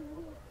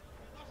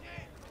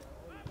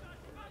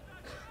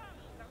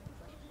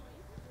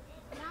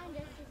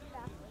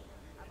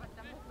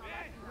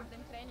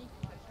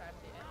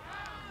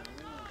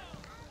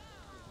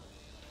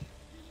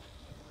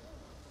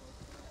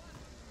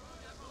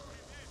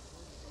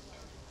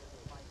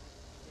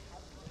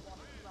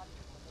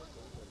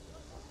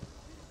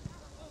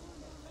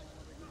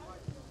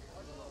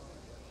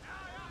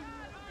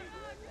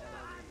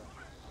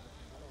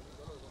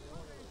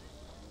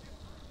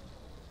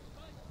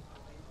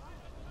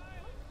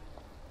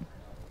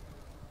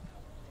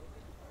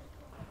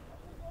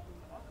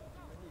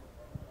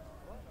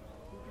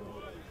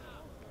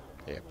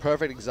 Yeah,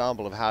 perfect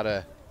example of how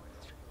to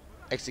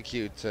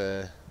execute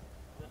a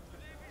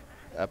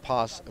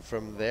pass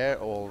from there,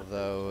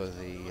 although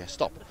the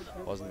stop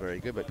wasn't very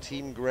good. But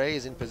Team Grey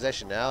is in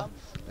possession now.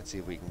 Let's see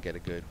if we can get a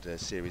good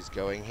series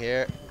going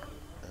here.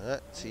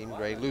 Team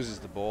Grey loses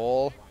the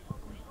ball.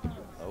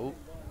 Oh,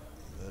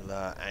 a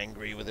little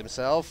angry with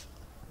himself.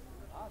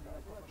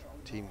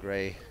 Team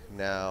Grey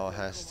now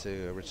has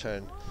to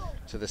return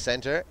to the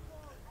center.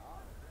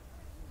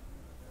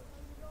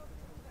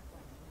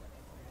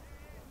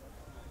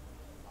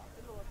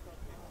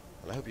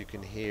 I hope you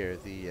can hear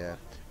the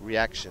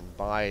reaction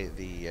by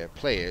the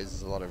players.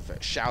 There's a lot of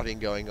shouting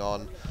going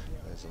on.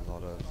 There's a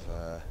lot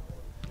of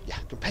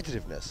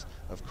competitiveness,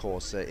 of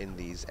course, in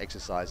these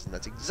exercises, and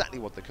that's exactly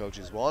what the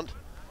coaches want.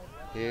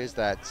 Here's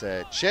that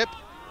chip.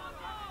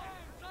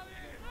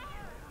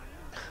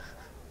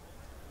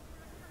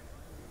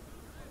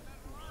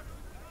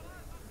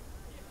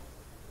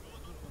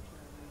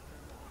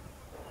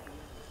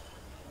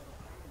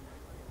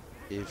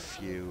 If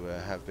you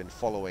have been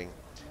following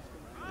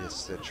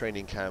this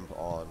training camp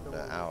on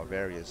our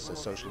various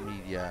social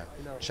media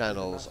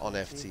channels, on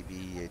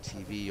FTB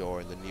TV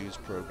or in the news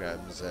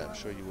programs, I'm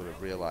sure you would have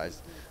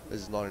realized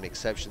this is not an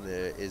exception.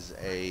 There is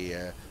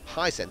a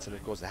high sense, and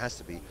of course there has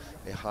to be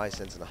a high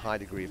sense and a high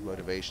degree of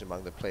motivation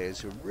among the players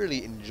who are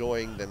really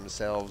enjoying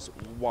themselves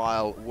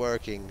while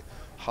working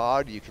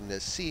hard. You can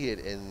see it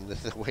in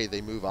the way they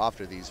move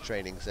after these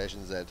training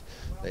sessions, that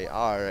they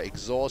are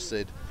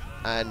exhausted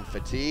and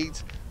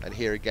fatigued. And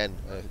here again,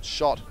 a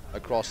shot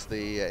across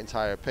the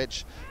entire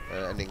pitch,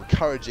 and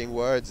encouraging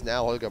words.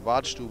 Now Holger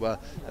Badstuber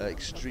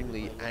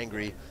extremely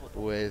angry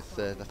with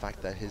the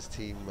fact that his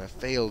team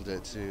failed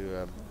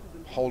to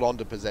hold on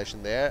to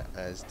possession there,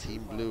 as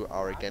Team Blue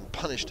are again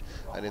punished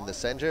and in the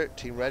center.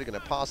 Team Red are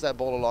going to pass that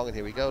ball along, and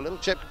here we go, a little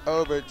chip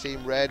over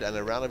Team Red, and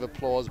a round of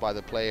applause by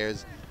the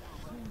players.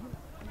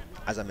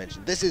 As I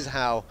mentioned, this is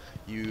how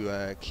you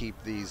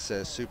keep these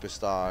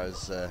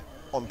superstars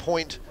on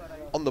point,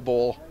 on the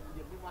ball.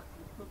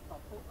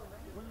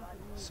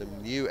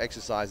 Some new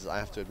exercises. I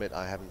have to admit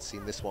I haven't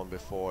seen this one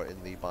before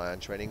in the Bayern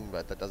training,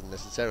 but that doesn't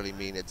necessarily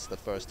mean it's the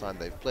first time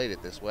they've played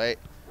it this way.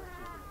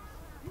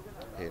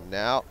 Here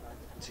now,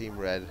 Team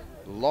Red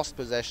lost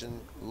possession,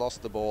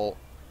 lost the ball.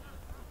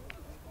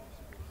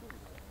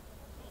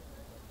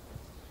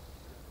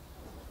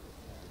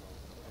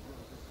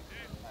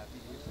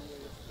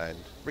 And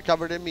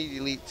recovered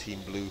immediately.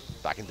 Team Blue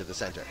back into the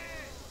center.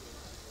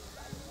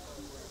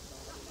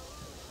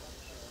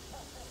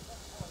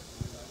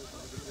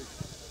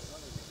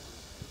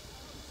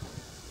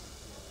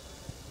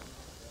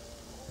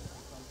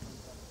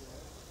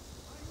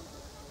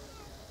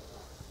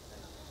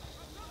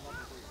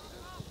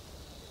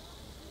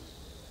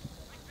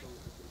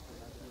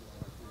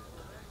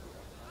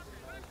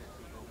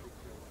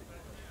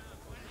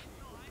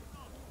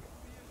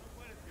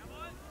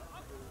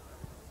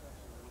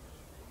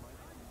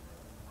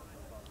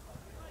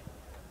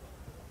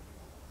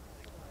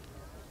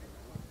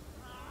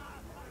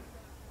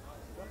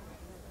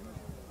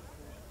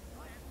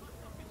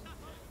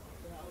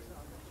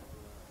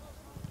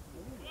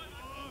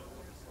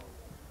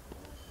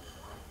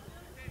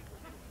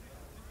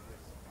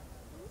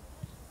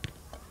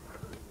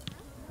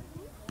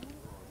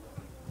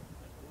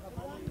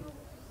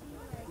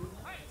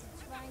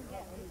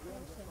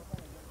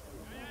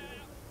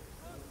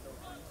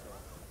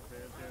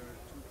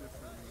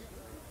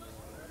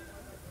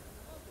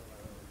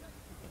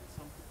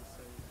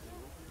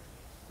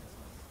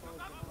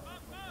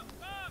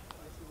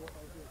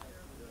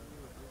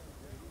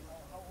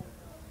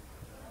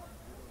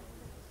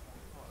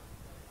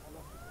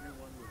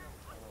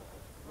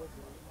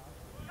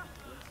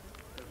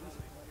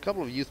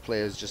 couple of youth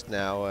players just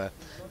now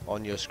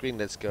on your screen.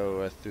 Let's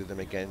go through them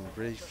again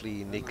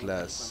briefly.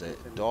 Niklas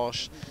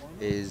Dorsch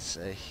is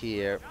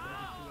here.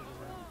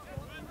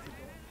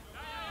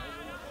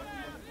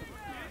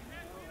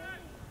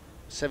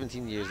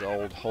 '17 years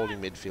old,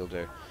 holding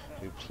midfielder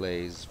who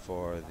plays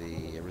for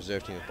the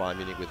reserve team of Bayern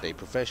Munich with a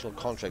professional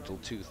contract till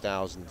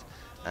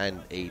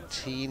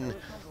 2018.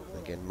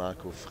 Again,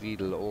 Marco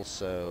Friedl,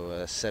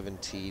 also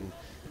 17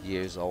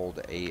 years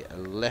old, a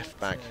left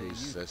back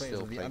who's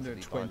still playing under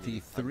for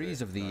the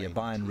 23s of the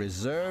Bayern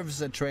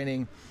reserves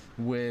training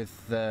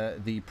with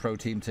the pro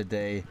team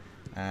today,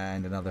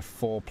 and another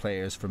 4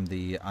 players from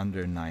the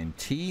under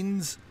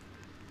 19s.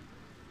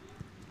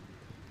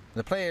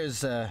 The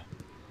players,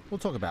 we'll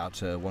talk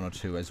about 1 or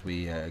 2 as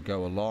we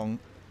go along,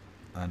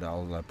 and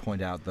I'll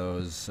point out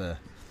those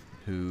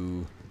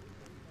who,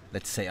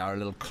 let's say, are a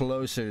little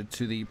closer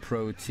to the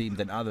pro team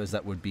than others.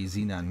 That would be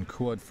Sinan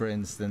Kurt, for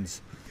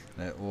instance.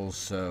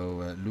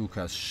 Also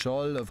Lukas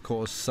Scholl, of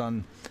course,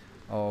 son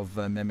of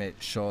Mehmet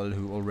Scholl,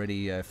 who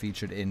already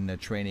featured in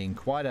training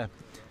quite a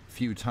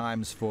few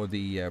times for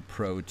the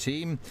pro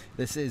team.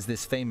 This is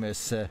this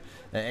famous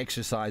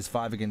exercise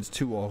 5 against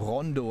 2, or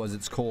Rondo as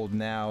it's called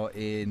now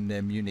in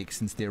Munich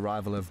since the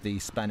arrival of the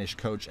Spanish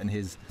coach and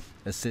his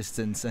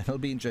assistants, and it'll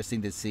be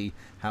interesting to see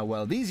how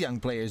well these young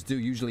players do.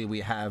 Usually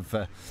we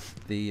have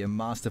the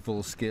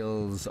masterful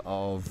skills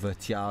of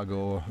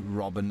Thiago,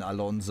 Robben,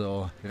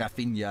 Alonso,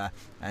 Rafinha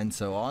and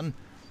so on.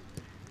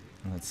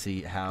 Let's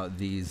see how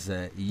these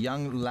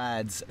young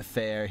lads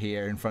fare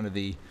here in front of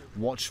the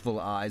watchful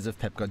eyes of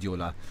Pep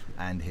Guardiola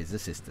and his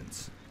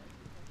assistants.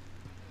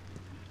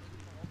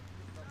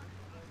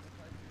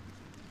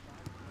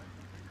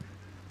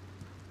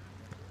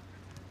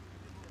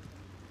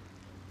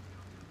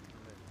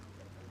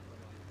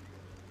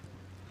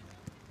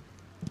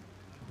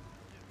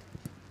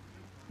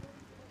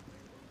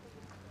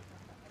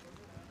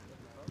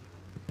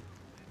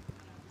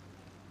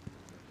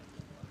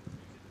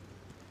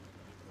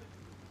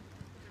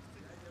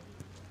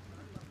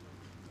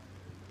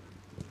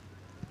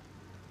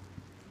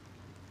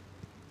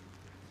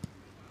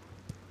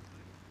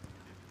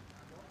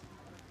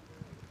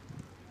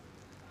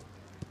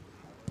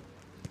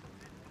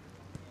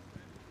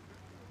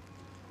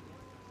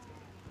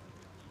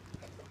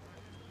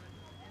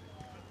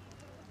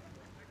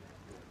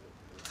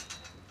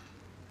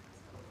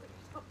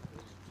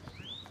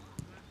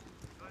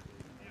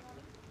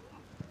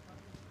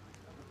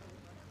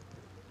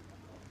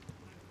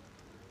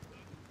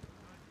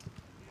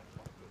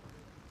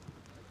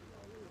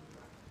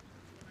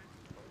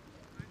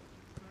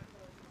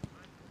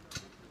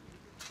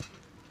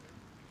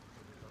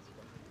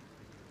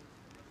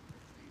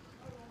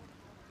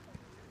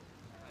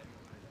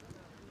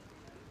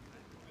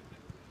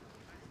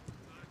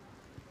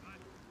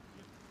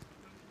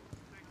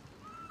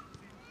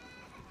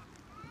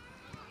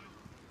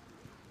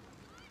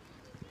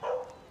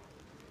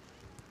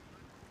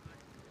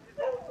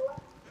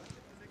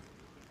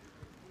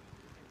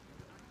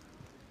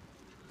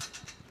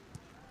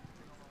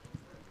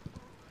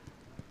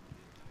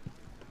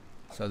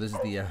 So this is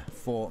the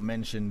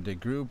aforementioned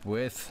group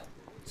with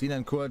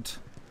Sinan Kurt,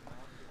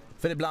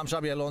 Philipp Lahm,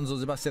 Xabi Alonso,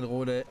 Sebastian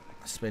Rode,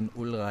 Sven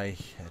Ulreich,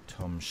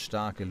 Tom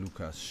Starke,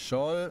 Lukas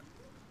Scholl.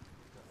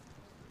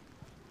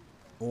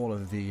 All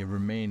of the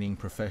remaining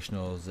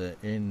professionals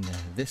in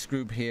this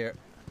group here.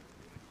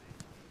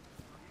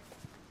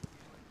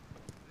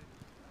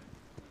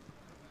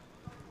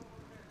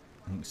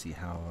 You can see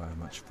how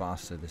much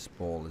faster this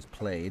ball is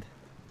played.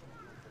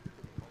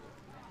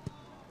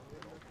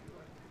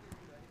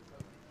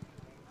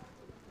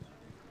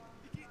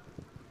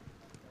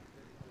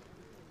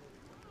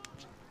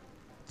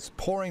 It's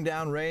pouring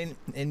down rain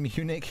in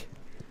Munich.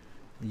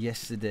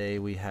 Yesterday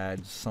we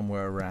had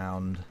somewhere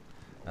around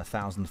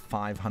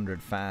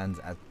 1,500 fans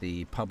at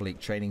the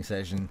public training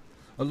session.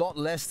 A lot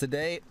less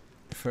today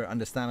for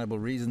understandable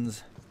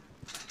reasons.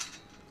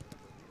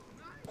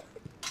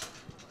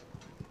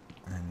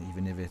 And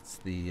even if it's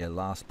the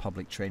last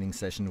public training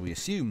session, we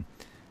assume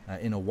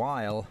in a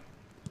while,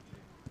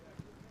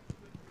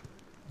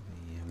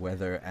 the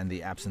weather and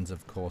the absence,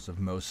 of course, of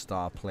most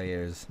star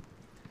players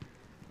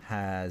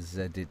has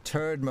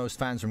deterred most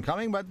fans from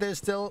coming, but there's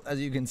still,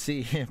 as you can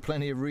see,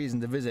 plenty of reason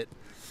to visit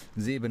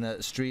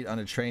Ziebener Street on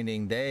a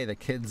training day. The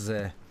kids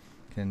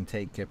can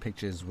take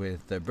pictures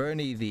with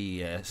Bernie.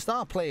 The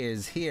star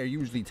players here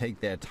usually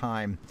take their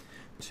time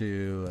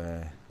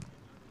to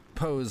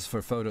pose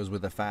for photos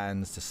with the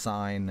fans, to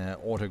sign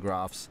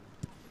autographs.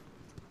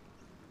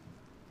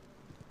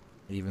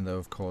 Even though,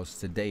 of course,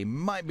 today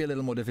might be a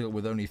little more difficult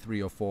with only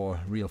 3 or 4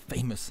 real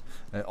famous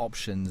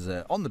options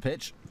on the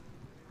pitch.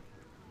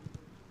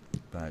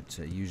 But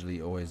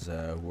usually always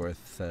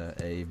worth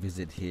a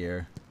visit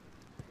here.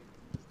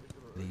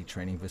 The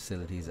training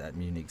facilities at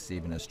Munich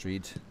Ziebener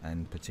Street,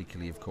 and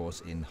particularly, of course,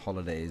 in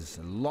holidays.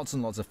 Lots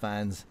and lots of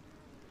fans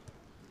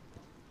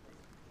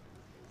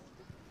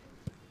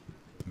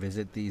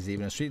visit the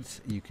Ziebener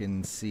Street. You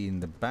can see in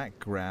the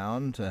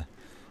background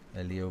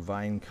Leo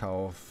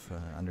Weinkauf,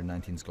 under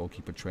 19s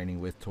goalkeeper, training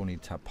with Toni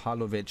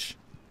Tapalovic.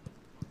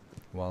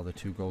 while the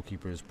two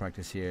goalkeepers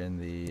practice here in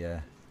the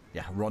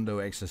Rondo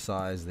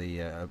exercise,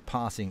 the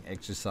passing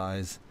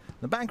exercise. In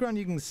the background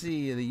you can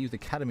see the youth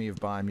academy of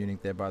Bayern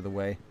Munich there, by the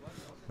way,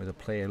 with a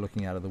player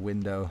looking out of the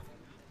window,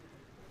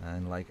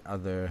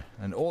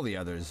 and all the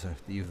others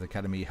of the youth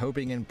academy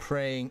hoping and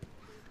praying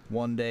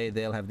one day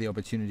they'll have the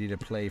opportunity to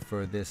play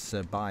for this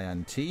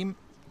Bayern team.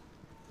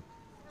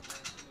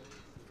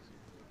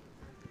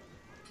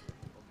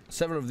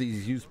 Several of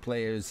these youth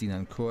players,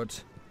 Sinan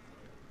Kurt,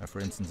 for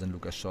instance, and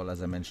Lukas Scholl,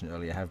 as I mentioned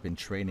earlier, have been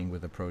training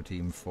with the pro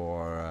team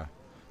for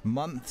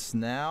months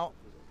now.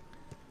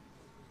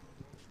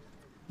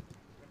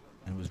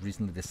 And it was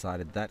recently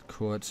decided that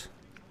Kurt,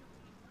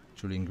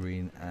 Julian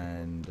Green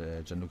and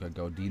Gianluca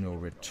Gaudino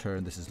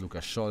return. This is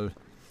Lukas Scholl,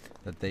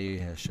 that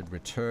they should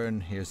return.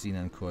 Here's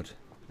Sinan Kurt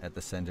at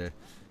the center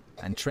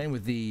and train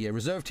with the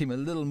reserve team a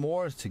little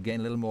more to gain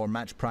a little more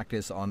match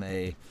practice on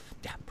a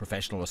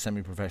professional or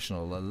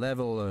semi-professional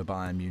level.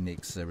 Bayern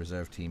Munich's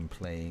reserve team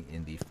playing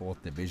in the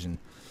 4th division.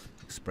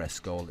 Express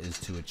goal is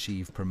to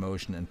achieve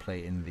promotion and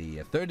play in the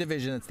 3rd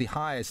division. It's the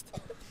highest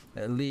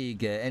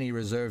league any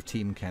reserve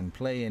team can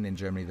play in. In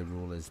Germany, the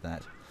rule is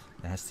that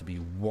there has to be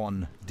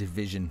one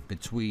division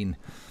between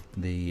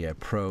the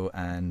pro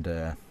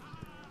and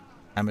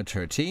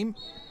amateur team.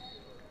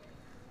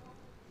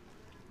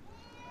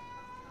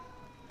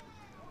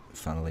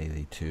 Funnily,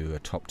 the two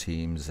top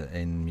teams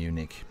in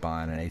Munich,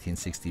 Bayern and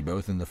 1860,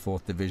 both in the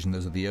 4th division.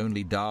 Those are the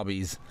only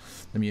derbies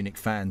the Munich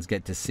fans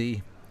get to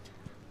see.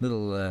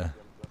 Little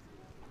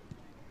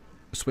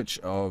switch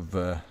of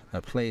a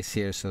place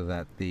here so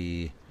that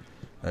the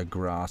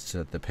grass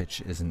at the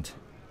pitch isn't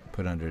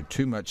put under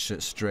too much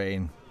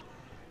strain.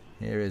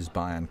 Here is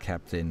Bayern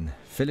captain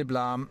Philipp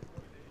Lahm.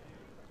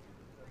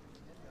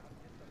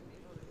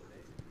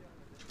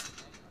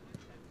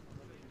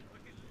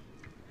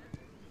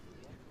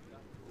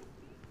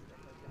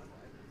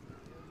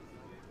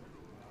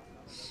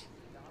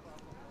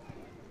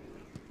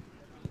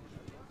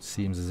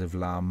 Seems as if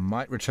Lahm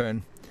might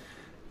return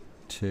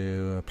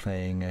to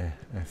playing a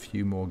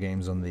few more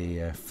games on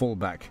the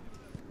fullback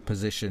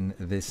position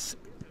this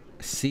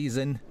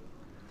season,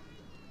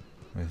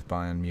 with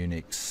Bayern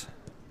Munich's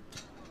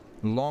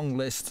long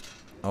list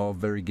of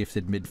very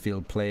gifted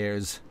midfield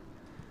players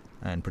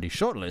and pretty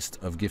short list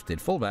of gifted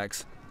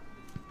fullbacks.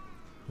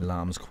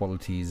 Lahm's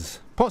qualities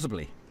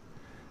possibly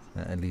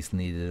at least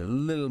needed a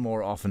little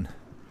more often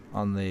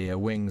on the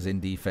wings in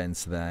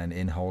defense than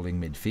in holding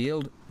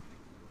midfield.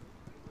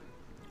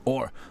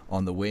 Or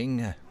on the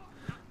wing.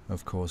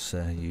 Of course,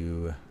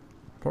 you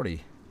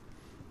probably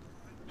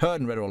heard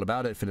and read all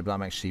about it. Philipp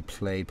Lahm actually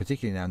played,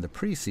 particularly now in the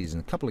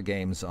pre-season, a couple of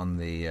games on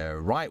the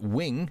right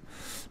wing,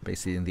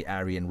 basically in the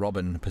Arjen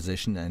Robben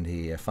position, and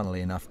he,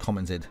 funnily enough,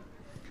 commented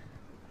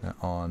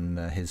on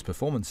his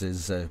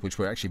performances, which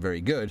were actually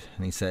very good,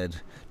 and he said,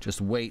 just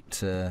wait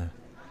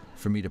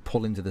for me to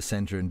pull into the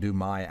centre and do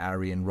my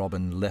Arjen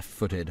Robben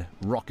left-footed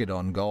rocket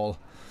on goal.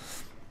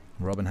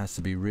 Robben has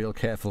to be real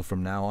careful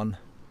from now on.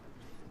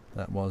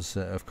 That was,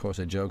 of course,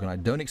 a joke, and I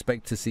don't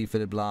expect to see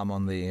Philipp Lahm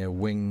on the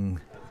wing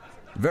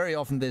very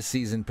often this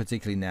season,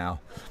 particularly now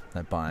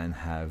that Bayern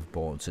have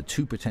bought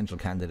two potential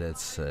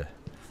candidates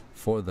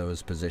for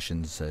those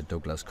positions,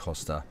 Douglas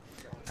Costa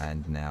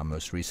and now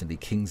most recently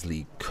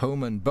Kingsley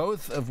Coman,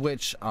 both of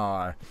which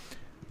are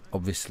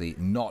obviously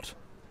not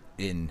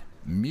in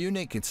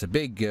Munich. It's a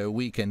big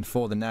weekend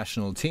for the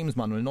national teams.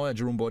 Manuel Neuer,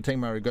 Jerome Boateng,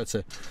 Mario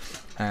Götze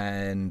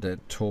and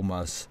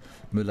Thomas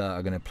Müller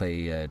are going to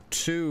play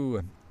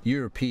two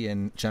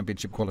European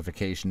Championship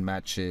qualification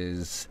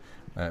matches.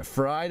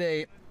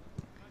 Friday,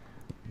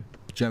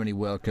 Germany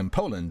welcome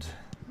Poland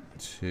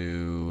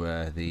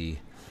to the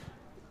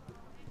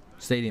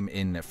stadium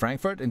in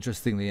Frankfurt.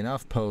 Interestingly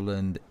enough,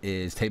 Poland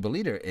is table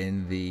leader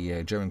in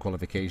the German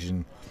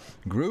qualification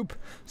group,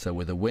 so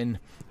with a win,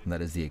 and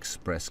that is the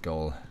express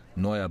goal,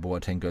 Neuer,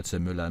 Boateng, Götze,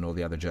 Müller and all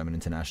the other German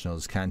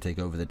internationals can take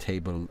over the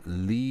table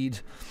lead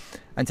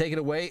and take it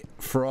away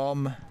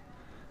from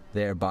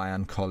their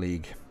Bayern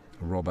colleague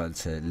Robert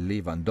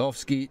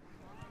Lewandowski.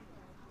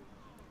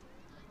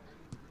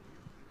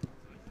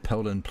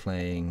 Poland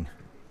playing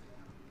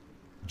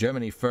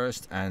Germany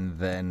first, and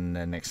then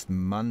next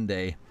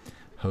Monday,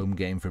 home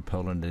game for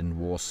Poland in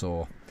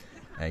Warsaw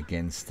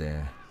against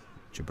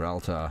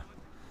Gibraltar.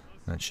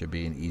 That should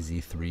be an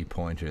easy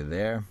 3-pointer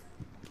there.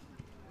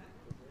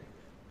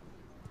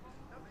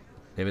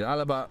 David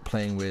Alaba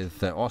playing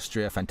with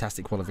Austria,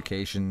 fantastic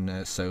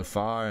qualification so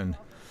far, and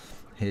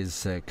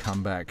his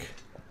comeback,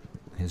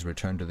 his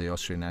return to the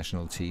Austrian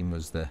national team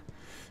was the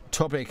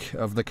topic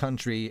of the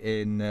country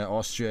in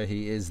Austria.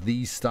 He is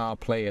the star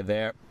player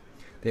there,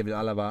 David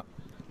Alaba.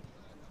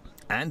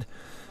 And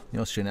the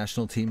Austrian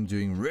national team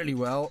doing really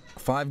well.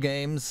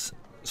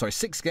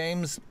 6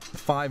 games,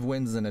 5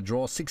 wins and a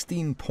draw,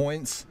 16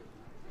 points.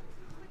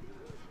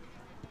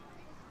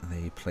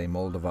 They play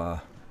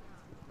Moldova,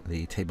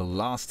 the table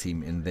last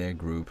team in their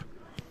group,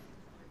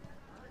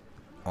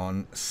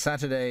 on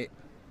Saturday,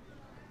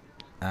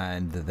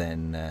 and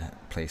then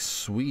play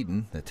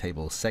Sweden, the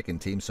table second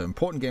team. So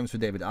important games for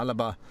David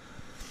Alaba.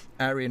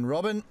 Arjen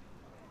Robben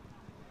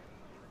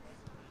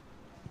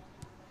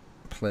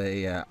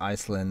play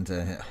Iceland.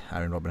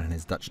 Aaron Robben and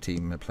his Dutch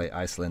team play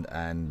Iceland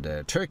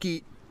and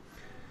Turkey.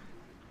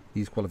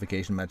 These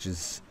qualification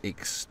matches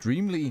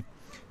extremely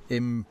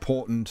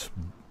important.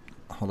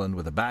 Holland,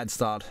 with a bad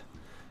start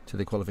to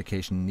the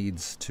qualification,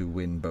 needs to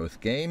win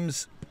both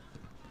games.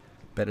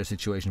 Better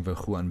situation for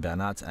Juan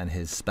Bernat and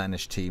his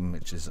Spanish team,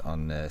 which is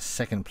on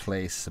second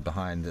place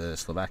behind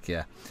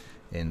Slovakia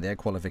in their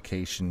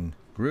qualification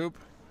group.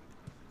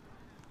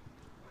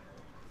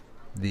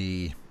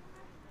 The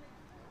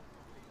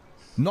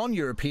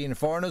non-European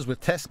foreigners with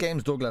test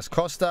games, Douglas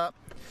Costa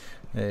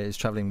is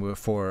traveling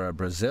for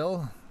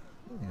Brazil.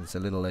 It's a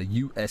little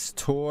US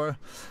tour.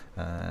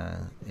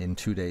 In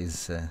 2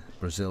 days,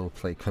 Brazil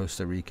play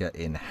Costa Rica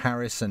in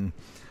Harrison,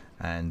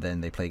 and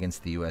then they play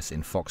against the US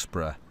in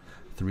Foxborough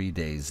 3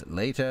 days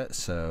later.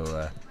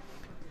 So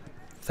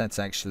that's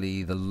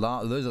actually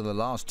those are the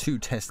last 2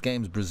 test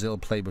games Brazil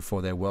play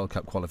before their World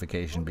Cup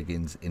qualification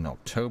begins in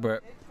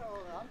October.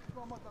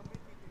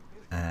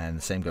 And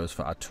the same goes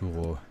for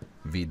Arturo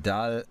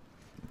Vidal.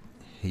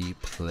 He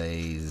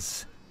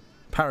plays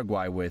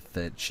Paraguay with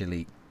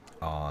Chile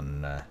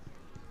on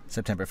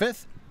September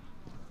 5th.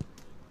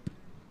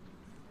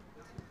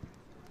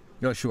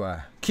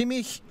 Joshua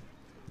Kimmich,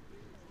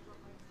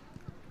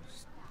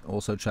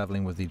 also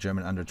traveling with the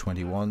German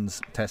under-21s,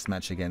 test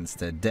match against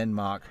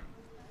Denmark.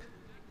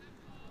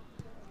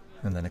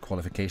 And then a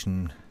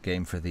qualification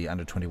game for the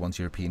under-21s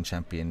European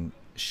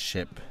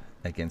Championship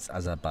against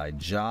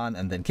Azerbaijan.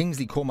 And then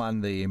Kingsley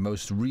Coman, the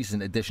most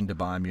recent addition to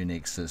Bayern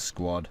Munich's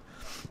squad.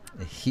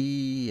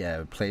 He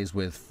plays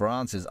with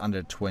France's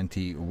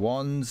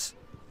under-21s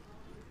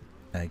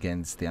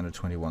against the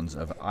under-21s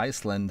of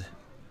Iceland,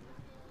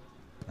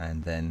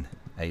 and then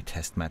a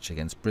test match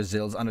against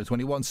Brazil's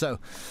under-21. So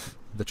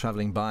the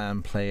traveling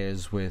Bayern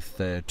players with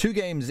 2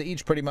 games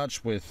each pretty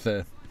much, with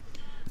the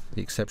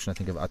exception I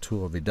think of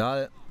Arturo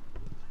Vidal.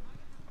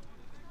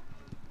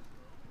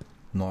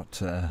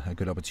 Not a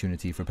good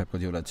opportunity for Pep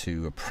Guardiola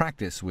to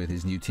practice with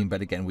his new team,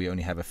 but again we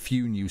only have a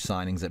few new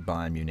signings at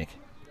Bayern Munich.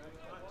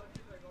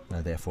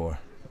 Therefore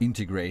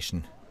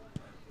integration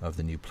of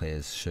the new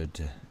players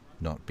should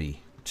not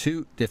be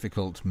too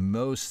difficult.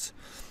 Most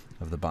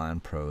of the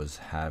Bayern pros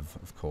have,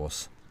 of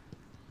course,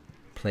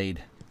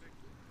 played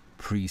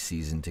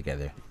pre-season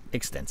together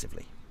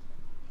extensively.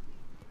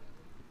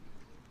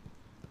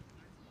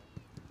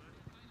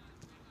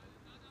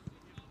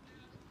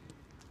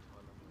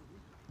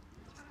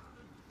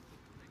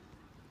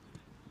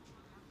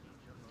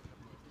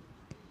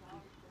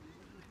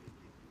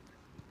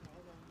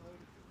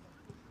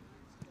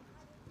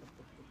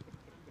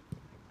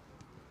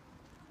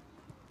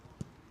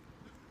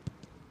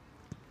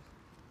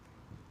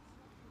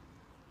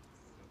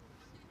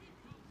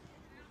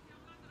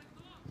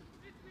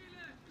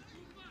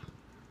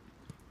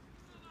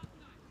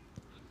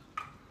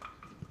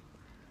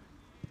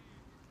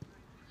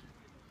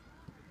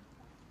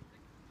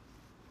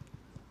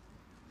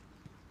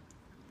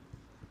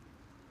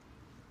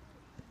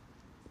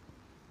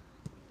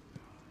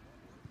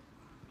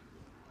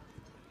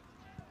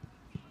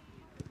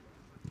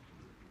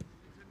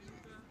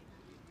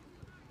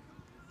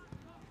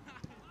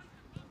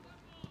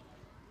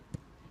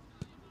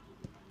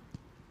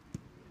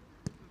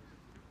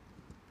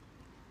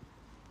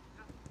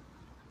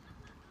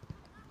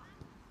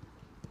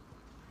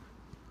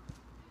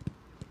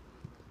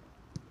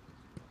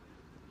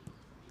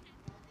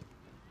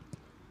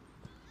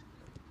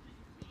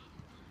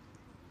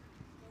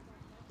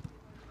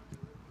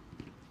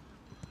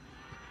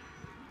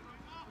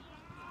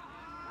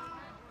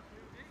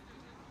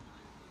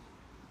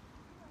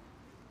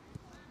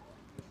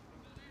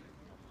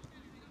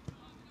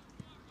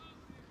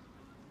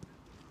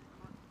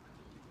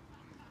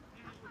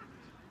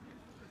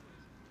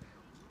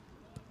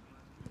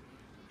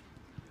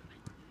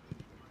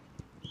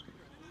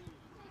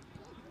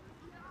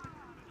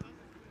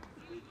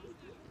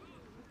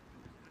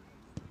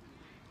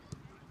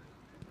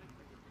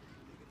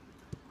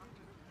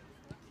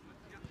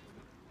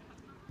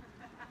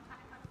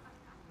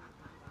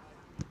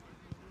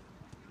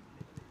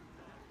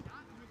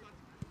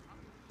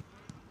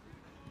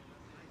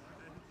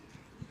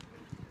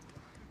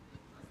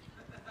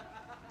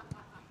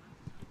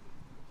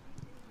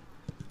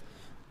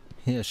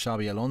 Here,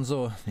 Xabi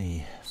Alonso,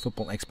 the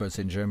football experts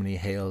in Germany,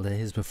 hailed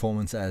his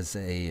performance as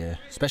a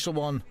special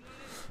one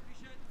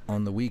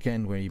on the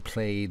weekend, where he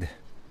played,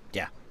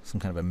 some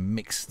kind of a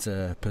mixed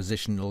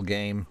positional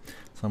game,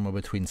 somewhere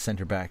between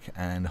centre-back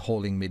and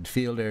holding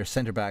midfielder.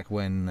 Centre-back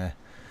when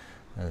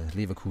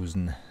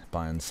Leverkusen,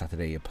 Bayern's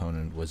Saturday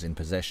opponent, was in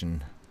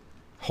possession.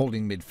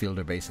 Holding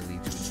midfielder, basically,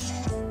 to